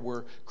Bible, there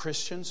were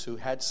Christians who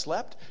had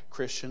slept,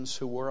 Christians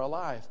who were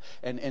alive.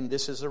 And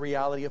this is the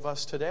reality of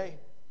us today.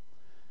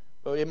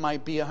 It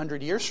might be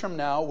 100 years from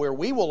now where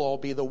we will all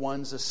be the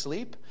ones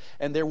asleep,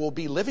 and there will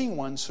be living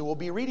ones who will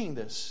be reading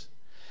this.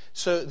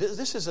 So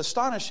this is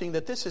astonishing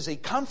that this is a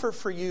comfort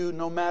for you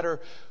no matter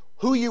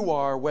who you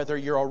are, whether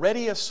you're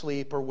already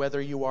asleep or whether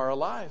you are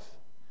alive.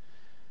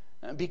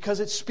 Because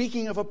it's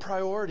speaking of a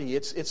priority.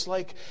 It's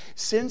like,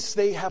 since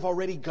they have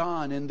already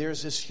gone, and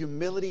there's this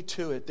humility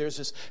to it, there's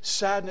this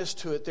sadness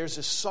to it, there's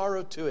this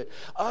sorrow to it.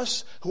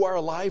 Us who are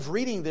alive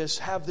reading this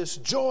have this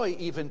joy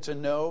even to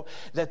know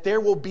that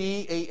there will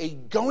be a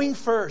going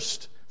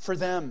first for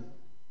them.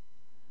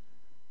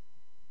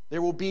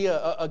 There will be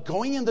a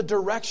going in the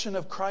direction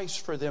of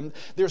Christ for them.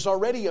 There's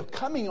already a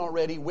coming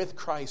already with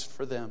Christ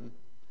for them.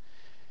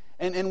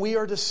 And we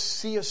are to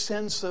see a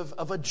sense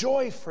of a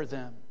joy for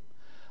them,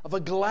 of a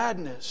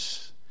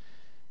gladness.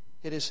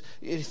 It is,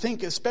 you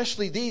think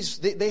especially these,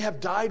 they have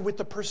died with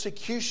the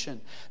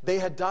persecution. They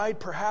had died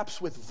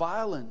perhaps with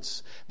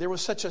violence. There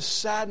was such a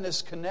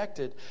sadness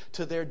connected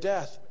to their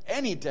death.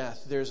 Any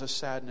death, there's a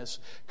sadness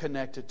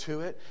connected to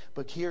it.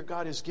 But here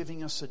God is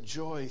giving us a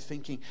joy,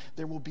 thinking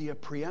there will be a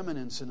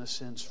preeminence, in a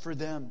sense, for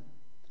them.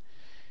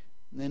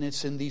 And then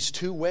it's in these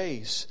two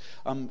ways.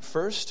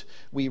 First,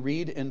 we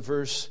read in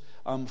verse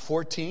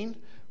 14,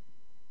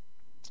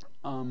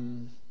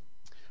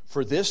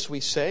 For this we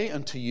say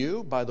unto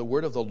you by the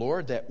word of the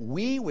Lord, that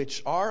we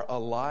which are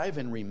alive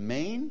and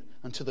remain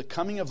unto the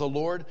coming of the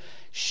Lord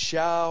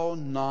shall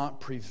not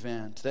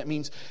prevent. That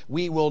means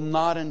we will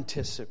not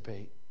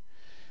anticipate.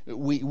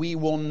 We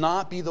will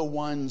not be the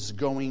ones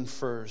going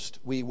first.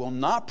 We will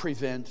not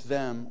prevent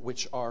them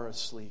which are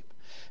asleep.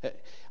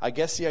 I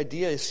guess the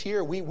idea is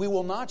here, we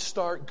will not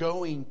start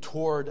going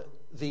toward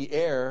the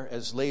air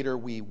as later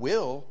we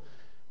will.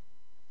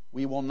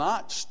 We will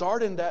not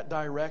start in that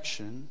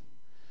direction.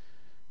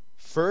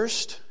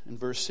 First, in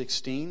verse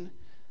 16,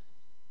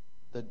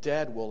 the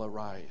dead will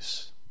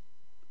arise.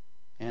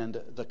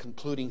 And the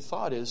concluding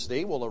thought is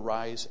they will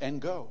arise and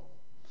go.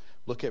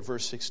 Look at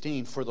verse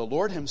 16. For the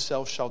Lord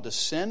himself shall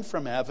descend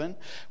from heaven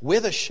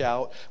with a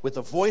shout, with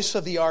the voice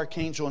of the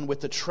archangel, and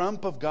with the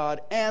trump of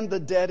God, and the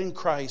dead in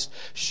Christ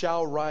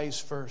shall rise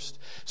first.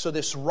 So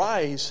this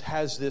rise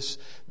has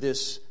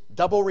this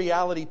double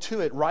reality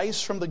to it.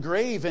 Rise from the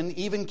grave and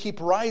even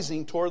keep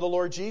rising toward the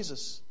Lord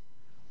Jesus.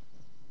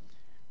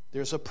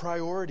 There's a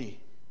priority.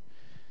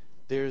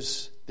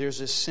 There's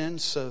a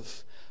sense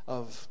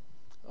of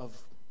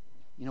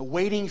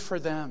waiting for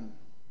them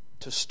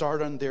to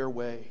start on their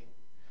way.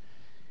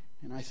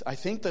 And I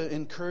think the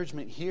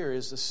encouragement here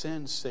is the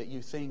sense that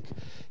you think,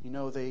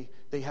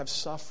 they have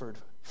suffered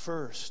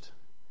first.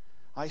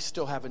 I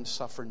still haven't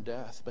suffered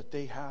death, but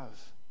they have.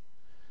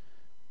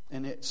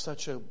 And it's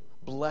such a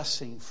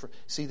blessing.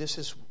 See, this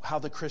is how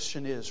the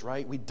Christian is,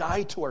 right? We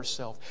die to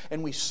ourselves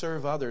and we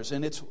serve others.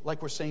 And it's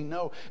like we're saying,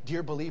 no,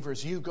 dear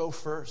believers, you go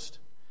first.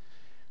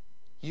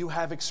 You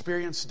have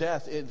experienced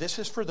death. This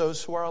is for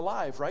those who are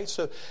alive, right?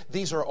 So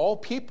these are all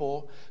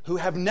people who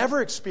have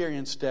never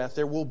experienced death.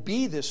 There will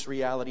be this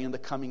reality in the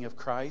coming of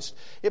Christ.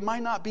 It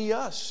might not be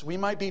us. We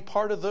might be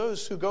part of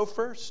those who go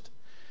first.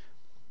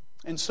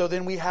 And so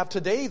then we have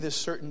today this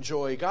certain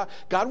joy.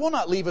 God will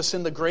not leave us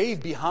in the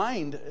grave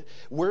behind.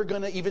 We're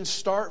going to even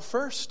start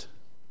first.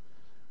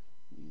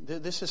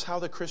 This is how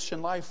the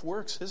Christian life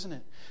works, isn't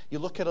it? You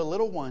look at a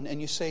little one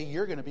and you say,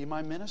 you're going to be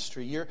my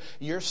ministry.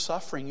 You're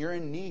suffering. You're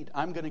in need.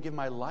 I'm going to give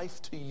my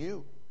life to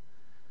you.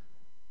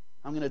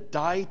 I'm going to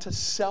die to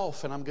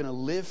self and I'm going to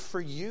live for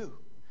you.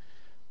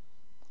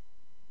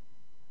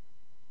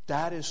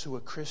 That is who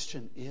a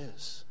Christian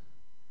is.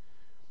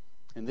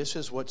 And this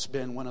is what's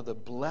been one of the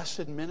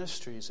blessed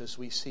ministries as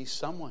we see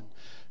someone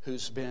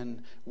who's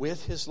been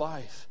with his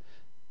life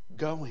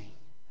going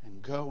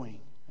and going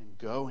and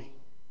going.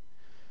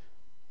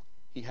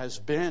 He has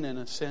been, in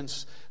a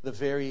sense, the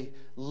very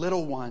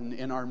little one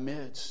in our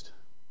midst.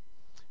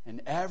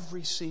 And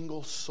every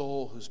single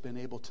soul who's been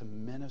able to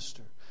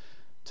minister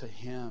to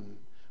him,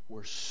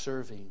 we're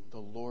serving the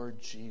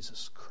Lord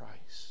Jesus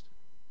Christ.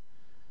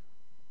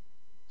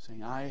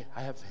 Saying, I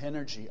have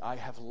energy, I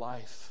have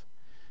life.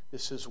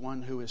 This is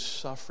one who is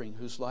suffering,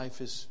 whose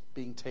life is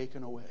being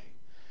taken away.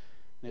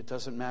 And it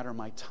doesn't matter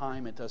my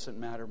time, it doesn't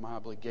matter my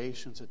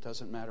obligations, it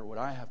doesn't matter what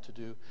I have to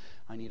do.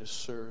 I need to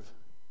serve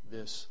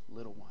this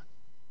little one.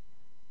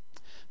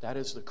 That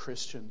is the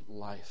Christian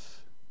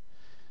life.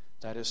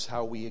 That is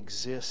how we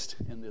exist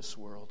in this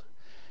world.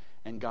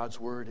 And God's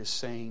word is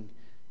saying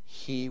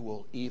he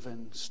will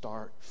even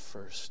start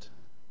first.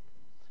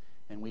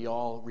 And we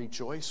all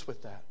rejoice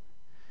with that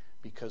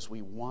because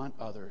we want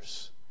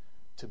others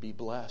to be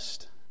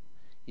blessed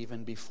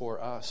even before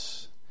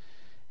us.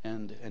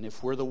 And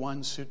if we're the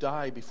ones who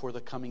die before the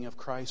coming of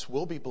Christ,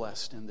 we'll be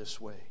blessed in this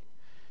way.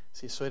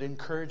 See, so it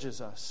encourages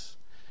us,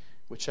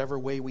 whichever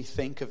way we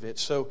think of it.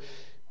 So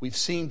we've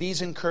seen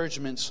these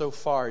encouragements so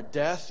far.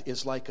 Death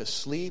is like a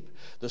sleep.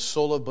 The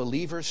soul of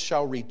believers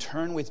shall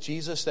return with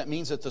Jesus. That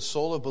means that the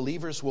soul of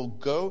believers will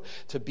go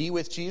to be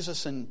with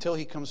Jesus until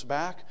he comes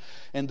back.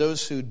 And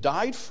those who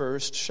died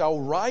first shall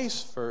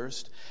rise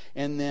first.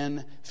 And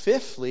then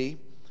fifthly,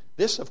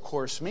 this of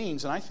course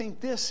means, and I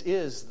think this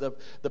is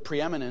the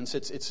preeminence.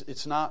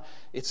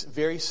 It's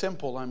very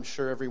simple. I'm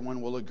sure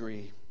everyone will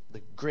agree.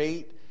 The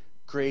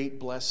great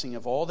blessing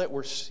of all that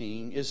we're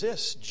seeing is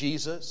this: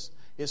 Jesus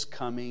is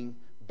coming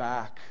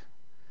back.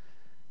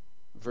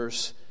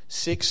 Verse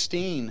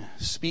 16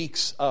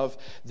 speaks of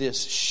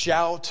this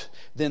shout,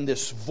 then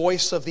this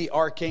voice of the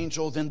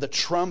archangel, then the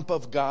trump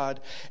of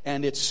God,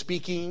 and it's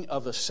speaking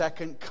of the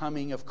second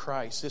coming of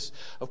Christ. This,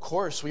 of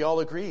course, we all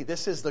agree,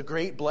 this is the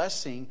great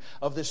blessing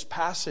of this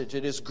passage.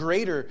 It is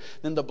greater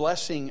than the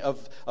blessing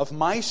of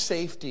my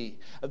safety.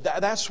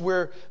 That's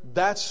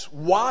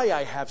why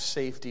I have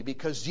safety,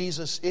 because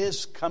Jesus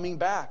is coming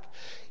back.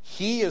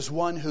 He is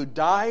one who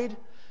died.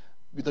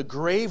 The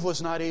grave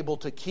was not able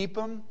to keep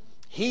him.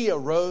 He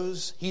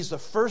arose. He's the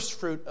first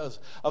fruit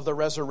of the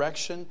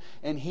resurrection,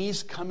 and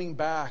he's coming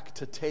back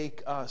to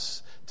take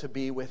us to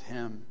be with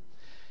him.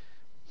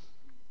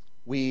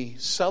 We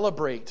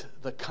celebrate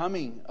the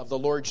coming of the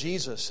Lord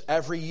Jesus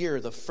every year,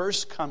 the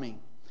first coming.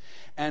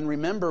 And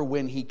remember,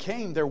 when he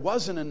came, there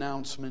was an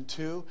announcement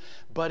too,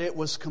 but it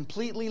was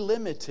completely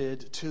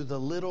limited to the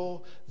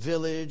little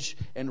village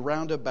and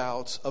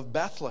roundabouts of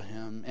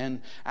Bethlehem,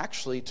 and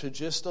actually to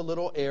just a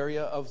little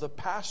area of the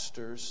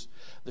pastors,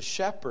 the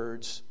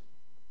shepherds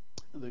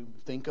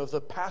Think of the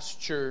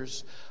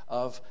pastures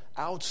of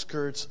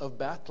outskirts of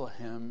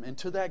Bethlehem, and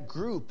to that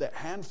group, that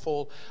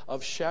handful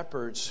of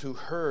shepherds who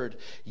heard,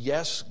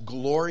 yes,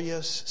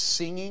 glorious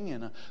singing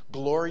and a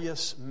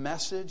glorious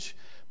message,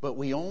 but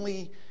we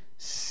only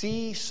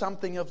see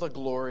something of the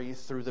glory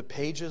through the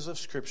pages of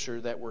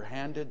Scripture that were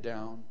handed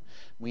down.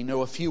 We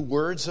know a few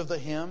words of the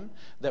hymn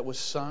that was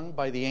sung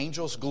by the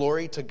angels,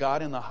 glory to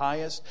God in the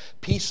highest,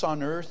 peace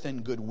on earth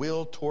and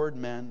goodwill toward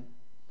men.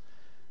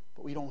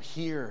 But we don't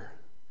hear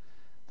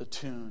the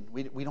tune.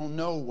 We don't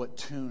know what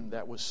tune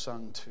that was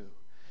sung to.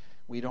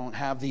 We don't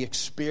have the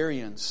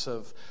experience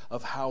of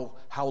how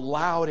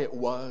loud it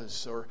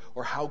was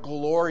or how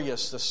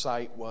glorious the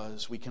sight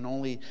was. We can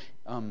only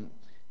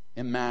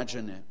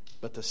imagine it.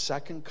 But the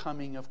second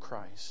coming of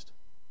Christ,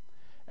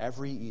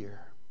 every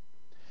ear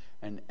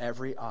and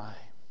every eye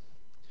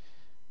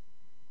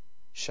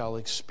shall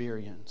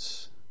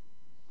experience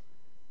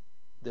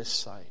this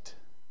sight.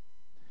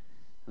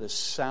 The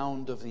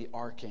sound of the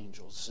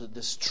archangels,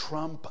 this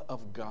trump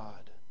of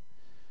God.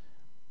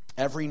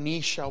 Every knee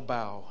shall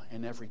bow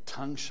and every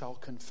tongue shall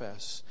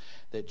confess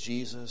that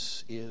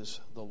Jesus is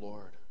the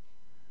Lord.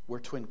 We're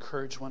to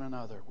encourage one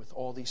another with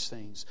all these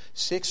things.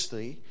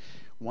 Sixthly,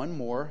 one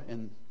more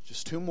and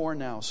just two more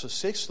now. So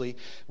sixthly,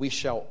 we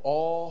shall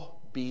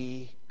all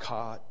be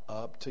caught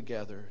up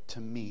together to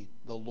meet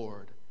the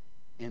Lord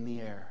in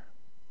the air,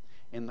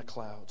 in the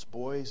clouds,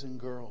 boys and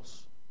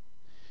girls.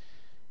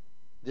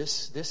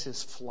 This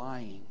is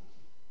flying.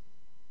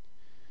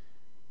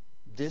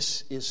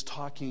 This is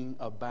talking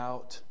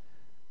about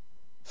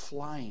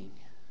flying.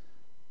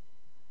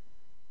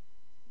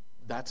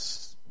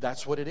 That's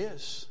what it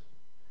is.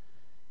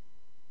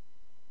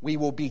 We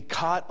will be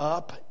caught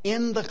up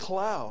in the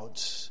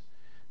clouds.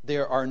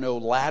 There are no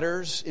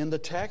ladders in the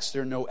text.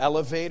 There are no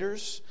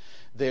elevators.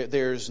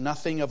 There's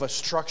nothing of a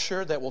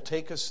structure that will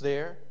take us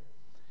there.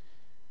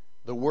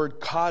 The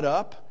word caught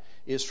up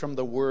is from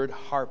the word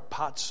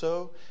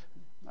harpazo.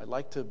 I'd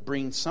like to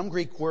bring some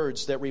Greek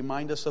words that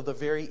remind us of the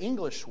very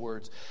English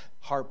words.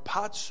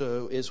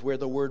 Harpazo is where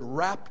the word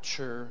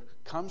rapture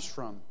comes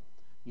from.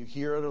 You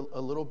hear it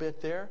a little bit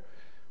there?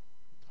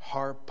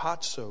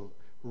 Harpazo,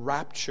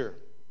 rapture.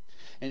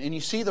 And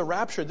you see the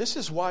rapture. This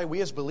is why we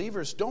as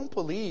believers don't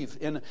believe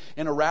in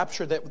a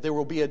rapture that there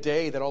will be a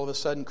day that all of a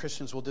sudden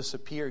Christians will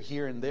disappear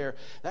here and there.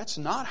 That's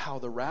not how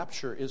the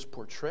rapture is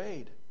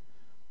portrayed.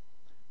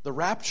 The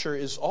rapture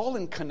is all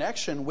in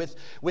connection with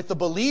the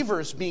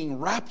believers being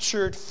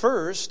raptured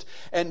first.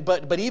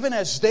 But even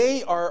as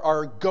they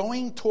are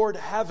going toward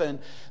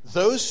heaven,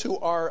 those who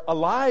are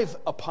alive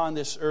upon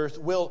this earth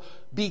will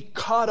be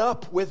caught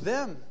up with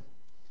them.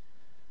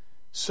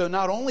 So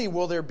not only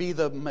will there be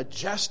the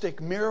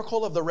majestic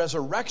miracle of the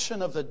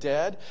resurrection of the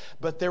dead,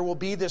 but there will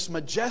be this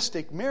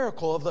majestic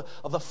miracle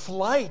of the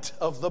flight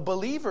of the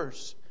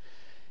believers.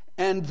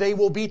 And they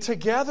will be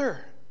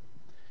together.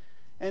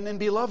 And then,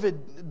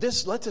 beloved,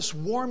 let this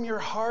warm your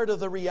heart of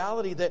the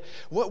reality that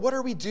what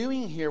are we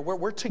doing here?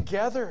 We're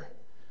together.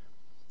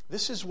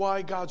 This is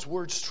why God's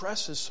Word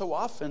stresses so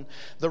often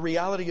the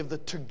reality of the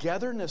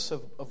togetherness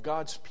of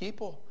God's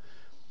people.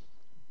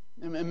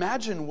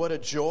 Imagine what a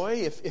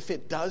joy if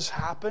it does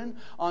happen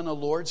on a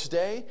Lord's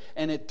Day,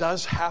 and it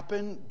does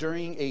happen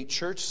during a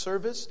church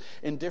service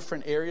in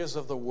different areas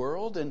of the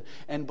world,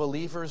 and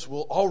believers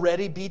will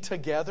already be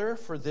together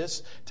for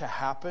this to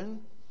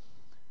happen.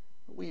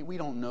 We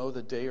don't know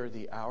the day or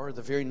the hour.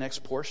 The very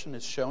next portion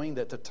is showing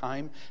that the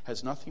time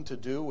has nothing to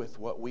do with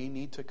what we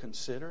need to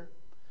consider.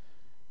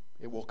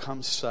 It will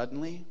come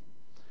suddenly.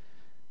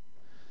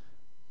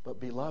 But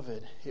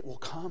beloved, it will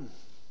come.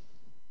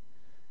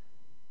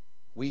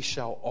 We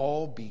shall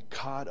all be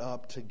caught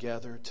up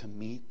together to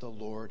meet the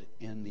Lord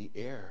in the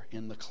air,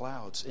 in the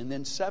clouds. And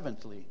then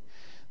seventhly,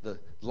 the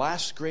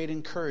last great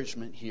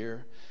encouragement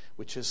here,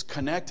 which is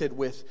connected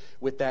with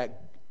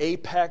that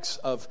apex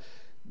of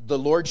the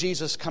Lord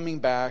Jesus coming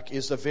back,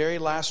 is the very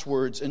last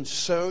words, and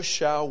so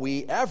shall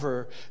we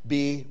ever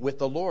be with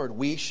the Lord.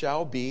 We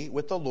shall be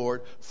with the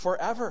Lord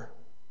forever.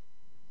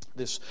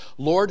 This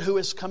Lord who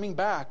is coming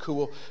back, who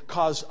will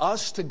cause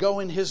us to go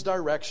in His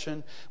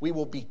direction, we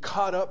will be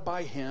caught up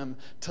by Him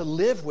to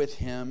live with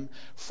Him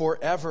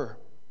forever,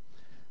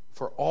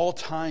 for all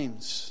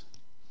times.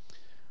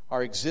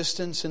 Our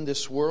existence in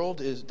this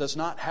world does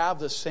not have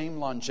the same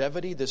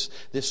longevity.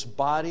 This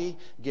body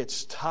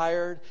gets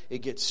tired,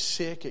 it gets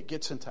sick, it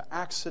gets into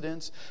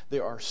accidents.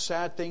 There are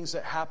sad things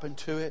that happen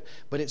to it,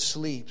 but it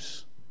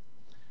sleeps.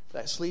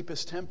 That sleep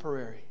is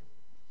temporary.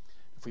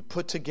 If we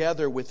put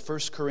together with 1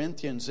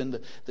 Corinthians and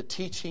the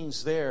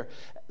teachings there,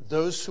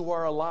 those who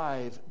are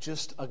alive,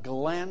 just a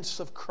glance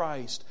of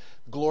Christ,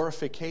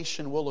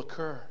 glorification will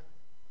occur.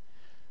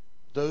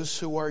 Those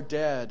who are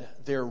dead,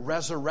 their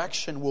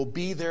resurrection will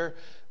be their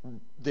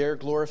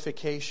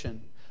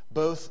glorification.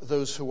 Both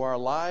those who are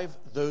alive,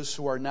 those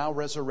who are now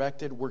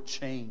resurrected, were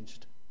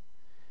changed.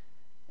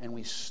 And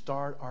we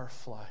start our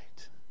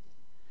flight.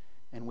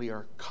 And we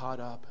are caught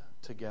up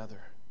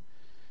together.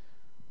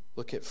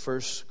 Look at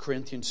 1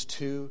 Corinthians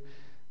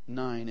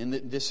 2:9. And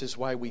this is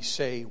why we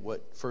say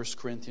what 1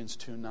 Corinthians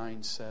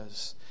 2:9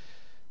 says.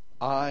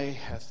 eye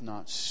hath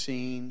not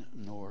seen,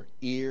 nor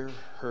ear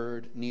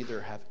heard,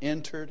 neither have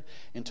entered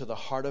into the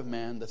heart of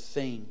man the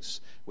things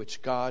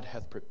which God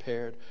hath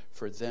prepared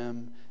for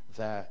them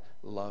that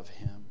love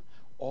him.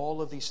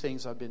 All of these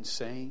things I've been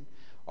saying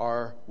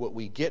are what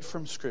we get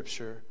from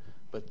Scripture,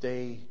 but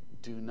they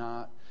do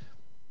not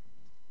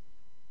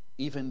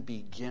even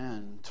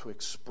begin to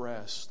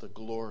express the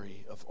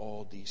glory of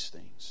all these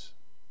things.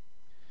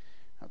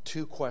 Now,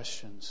 2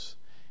 questions,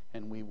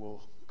 and we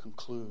will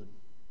conclude.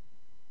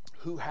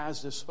 Who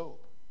has this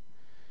hope?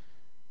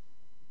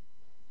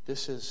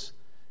 This is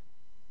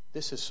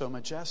so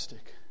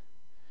majestic.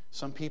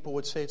 Some people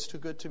would say it's too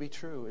good to be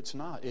true. It's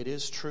not. It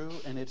is true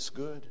and it's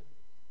good.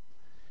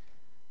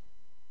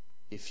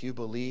 If you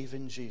believe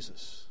in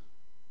Jesus,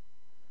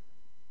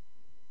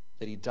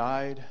 that he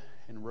died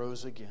and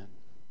rose again,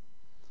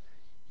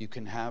 you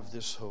can have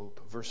this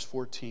hope. Verse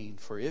 14,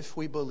 for if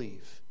we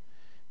believe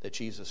that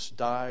Jesus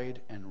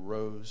died and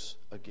rose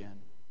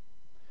again.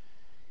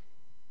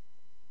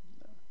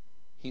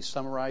 He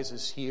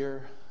summarizes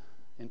here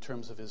in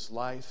terms of his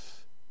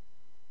life,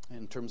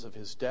 in terms of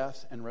his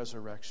death and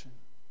resurrection.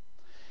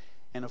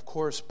 And of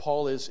course,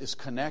 Paul is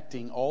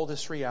connecting all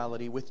this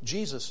reality with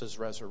Jesus'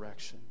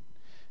 resurrection.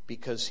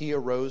 Because he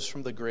arose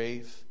from the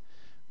grave,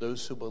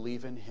 those who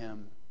believe in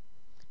him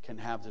can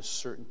have this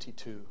certainty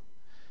too,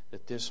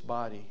 that this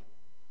body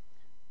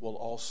will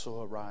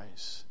also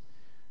arise.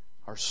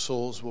 Our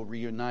souls will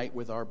reunite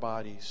with our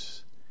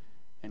bodies,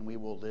 and we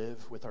will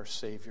live with our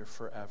Savior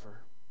forever.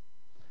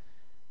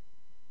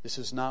 This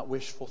is not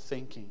wishful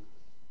thinking.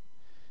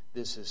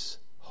 This is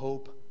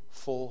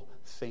hopeful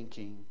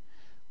thinking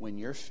when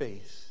your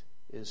faith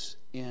is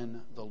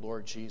in the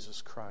Lord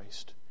Jesus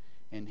Christ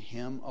and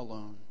him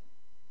alone.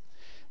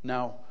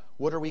 Now,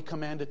 what are we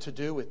commanded to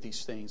do with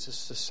these things?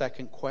 This is the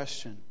second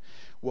question.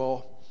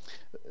 Well,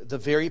 the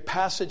very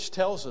passage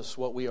tells us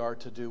what we are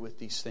to do with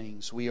these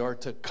things. We are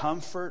to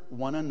comfort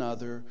one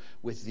another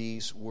with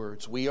these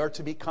words. We are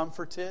to be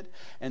comforted,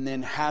 and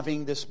then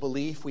having this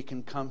belief, we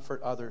can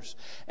comfort others.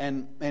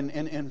 And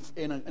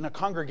in a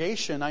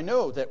congregation, I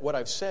know that what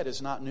I've said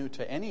is not new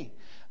to any.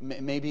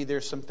 Maybe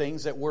there's some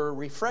things that were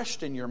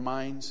refreshed in your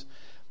minds.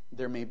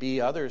 There may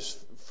be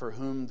others for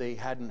whom they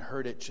hadn't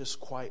heard it just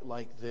quite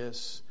like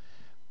this.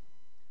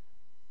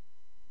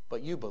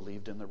 But you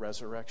believed in the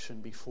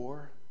resurrection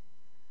before.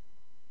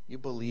 You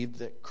believed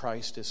that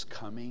Christ is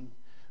coming.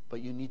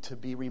 But you need to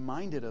be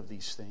reminded of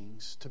these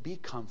things, to be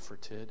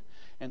comforted,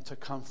 and to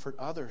comfort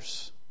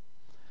others.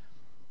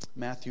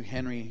 Matthew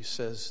Henry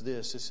says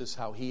this. This is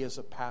how he as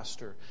a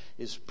pastor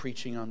is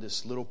preaching on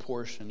this little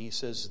portion. He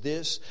says,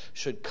 this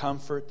should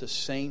comfort the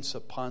saints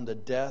upon the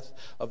death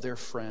of their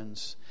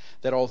friends,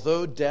 that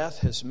although death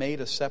has made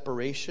a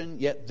separation,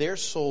 yet their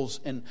souls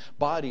and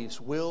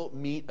bodies will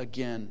meet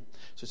again.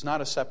 So it's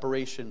not a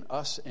separation,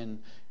 us and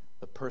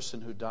the person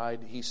who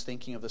died. He's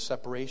thinking of the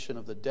separation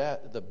of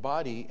the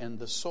body and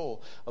the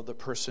soul of the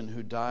person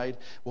who died.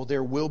 Well,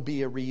 there will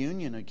be a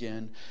reunion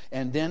again.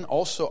 And then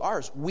also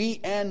ours.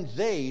 We and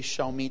they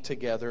shall meet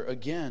together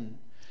again.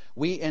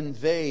 We and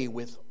they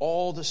with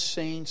all the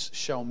saints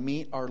shall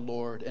meet our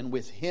Lord, and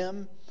with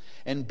him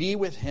and be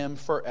with him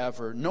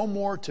forever. No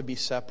more to be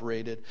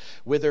separated,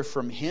 whether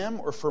from him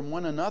or from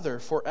one another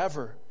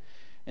forever.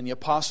 And the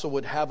apostle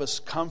would have us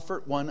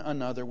comfort one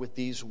another with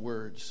these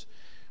words.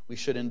 We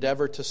should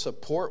endeavor to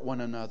support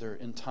one another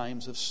in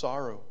times of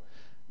sorrow,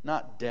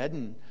 not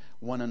deaden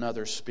one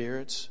another's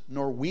spirits,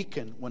 nor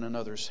weaken one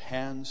another's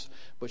hands,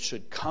 but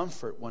should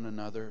comfort one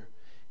another.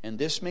 And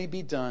this may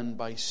be done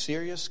by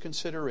serious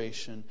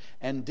consideration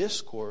and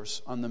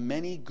discourse on the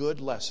many good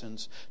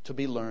lessons to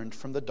be learned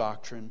from the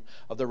doctrine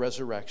of the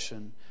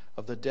resurrection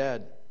of the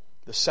dead,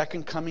 the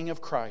second coming of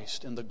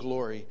Christ, and the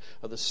glory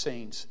of the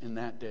saints in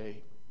that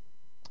day.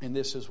 And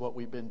this is what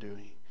we've been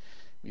doing.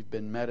 We've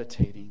been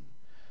meditating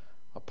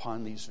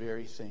upon these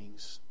very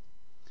things.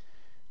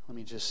 Let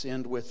me just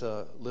end with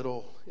a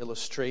little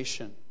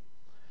illustration.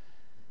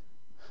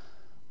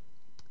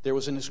 There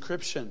was an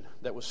inscription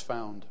that was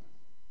found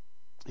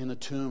in the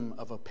tomb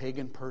of a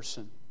pagan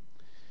person.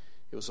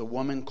 It was a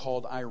woman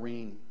called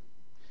Irene,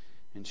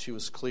 and she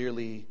was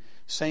clearly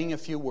saying a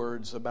few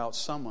words about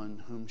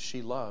someone whom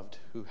she loved,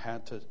 who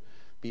had to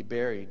be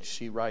buried.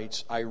 She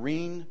writes,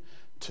 Irene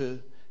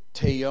to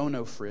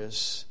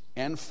Theonophris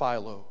and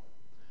Philo,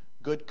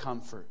 good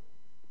comfort.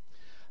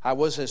 I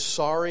was as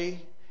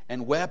sorry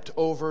and wept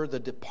over the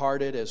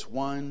departed as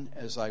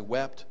I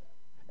wept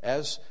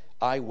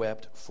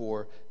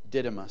for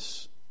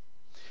Didymus.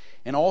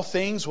 In all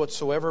things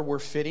whatsoever were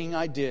fitting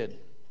I did.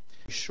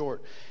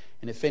 Short.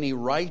 And if any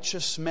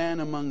righteous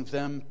man among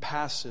them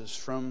passes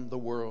from the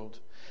world,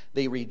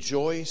 they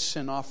rejoice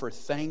and offer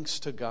thanks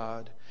to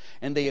God,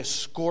 and they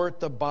escort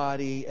the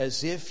body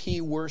as if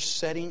he were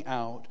setting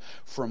out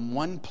from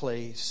one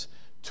place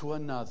to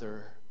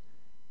another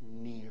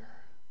near.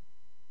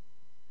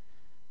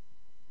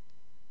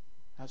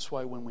 That's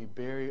why when we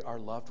bury our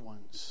loved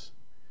ones,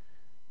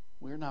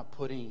 we're not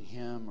putting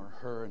him or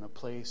her in a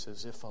place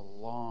as if a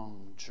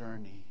long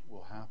journey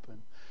will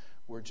happen.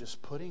 We're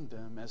just putting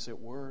them, as it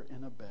were,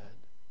 in a bed.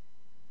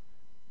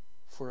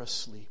 for a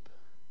sleep.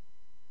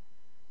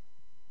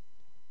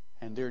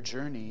 And their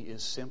journey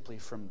is simply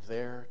from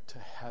there to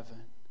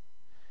heaven,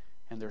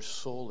 and their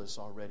soul is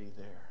already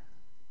there.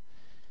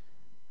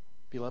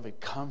 Beloved,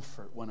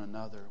 comfort one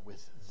another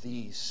with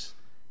these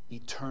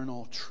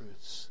eternal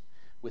truths,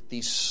 with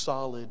these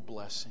solid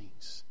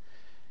blessings,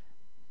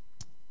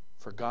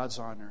 for God's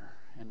honor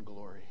and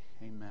glory.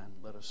 Amen.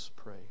 Let us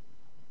pray.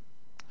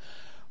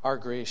 Our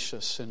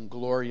gracious and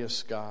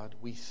glorious God,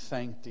 we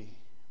thank Thee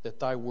that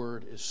Thy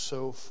word is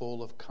so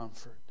full of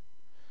comfort.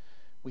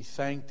 We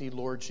thank Thee,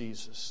 Lord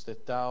Jesus,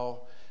 that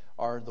Thou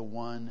art the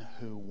one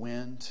who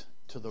went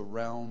to the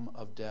realm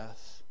of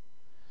death,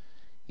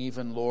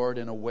 even, Lord,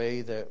 in a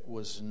way that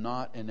was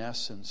not in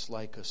essence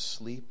like a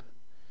sleep.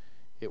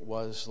 It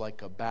was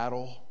like a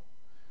battle.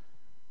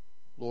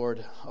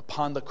 Lord,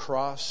 upon the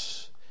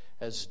cross,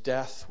 as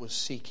death was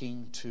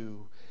seeking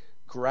to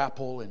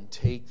grapple and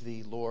take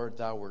Thee, Lord,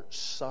 Thou wert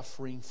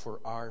suffering for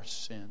our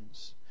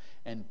sins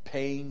and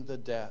paying the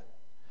debt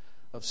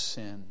of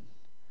sin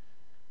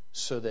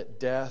so that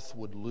death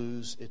would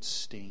lose its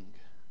sting.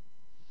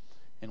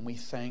 And we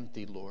thank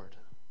Thee, Lord,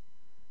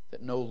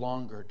 that no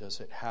longer does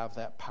it have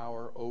that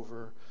power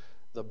over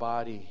the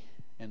body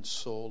and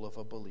soul of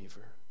a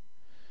believer.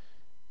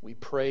 We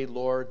pray,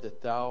 Lord,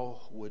 that Thou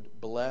would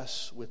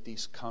bless with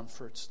these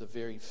comforts the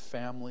very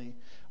family,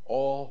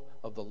 all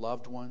of the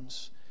loved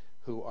ones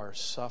who are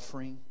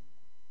suffering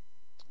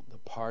the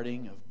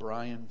parting of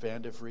Brian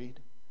Vandevried.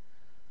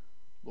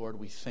 Lord,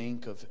 we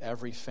think of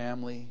every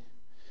family,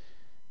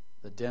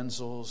 the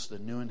Denzels, the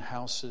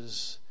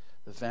Neuenhouses,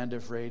 the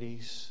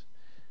Vandevriedis,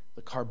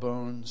 the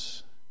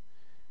Carbones,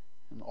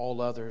 and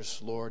all others,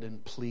 Lord,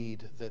 and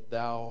plead that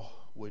Thou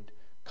would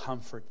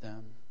comfort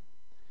them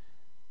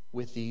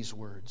with these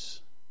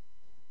words.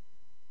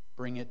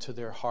 Bring it to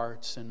their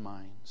hearts and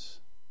minds.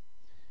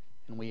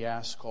 And we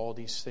ask all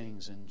these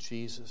things in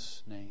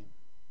Jesus' name.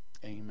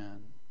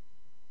 Amen.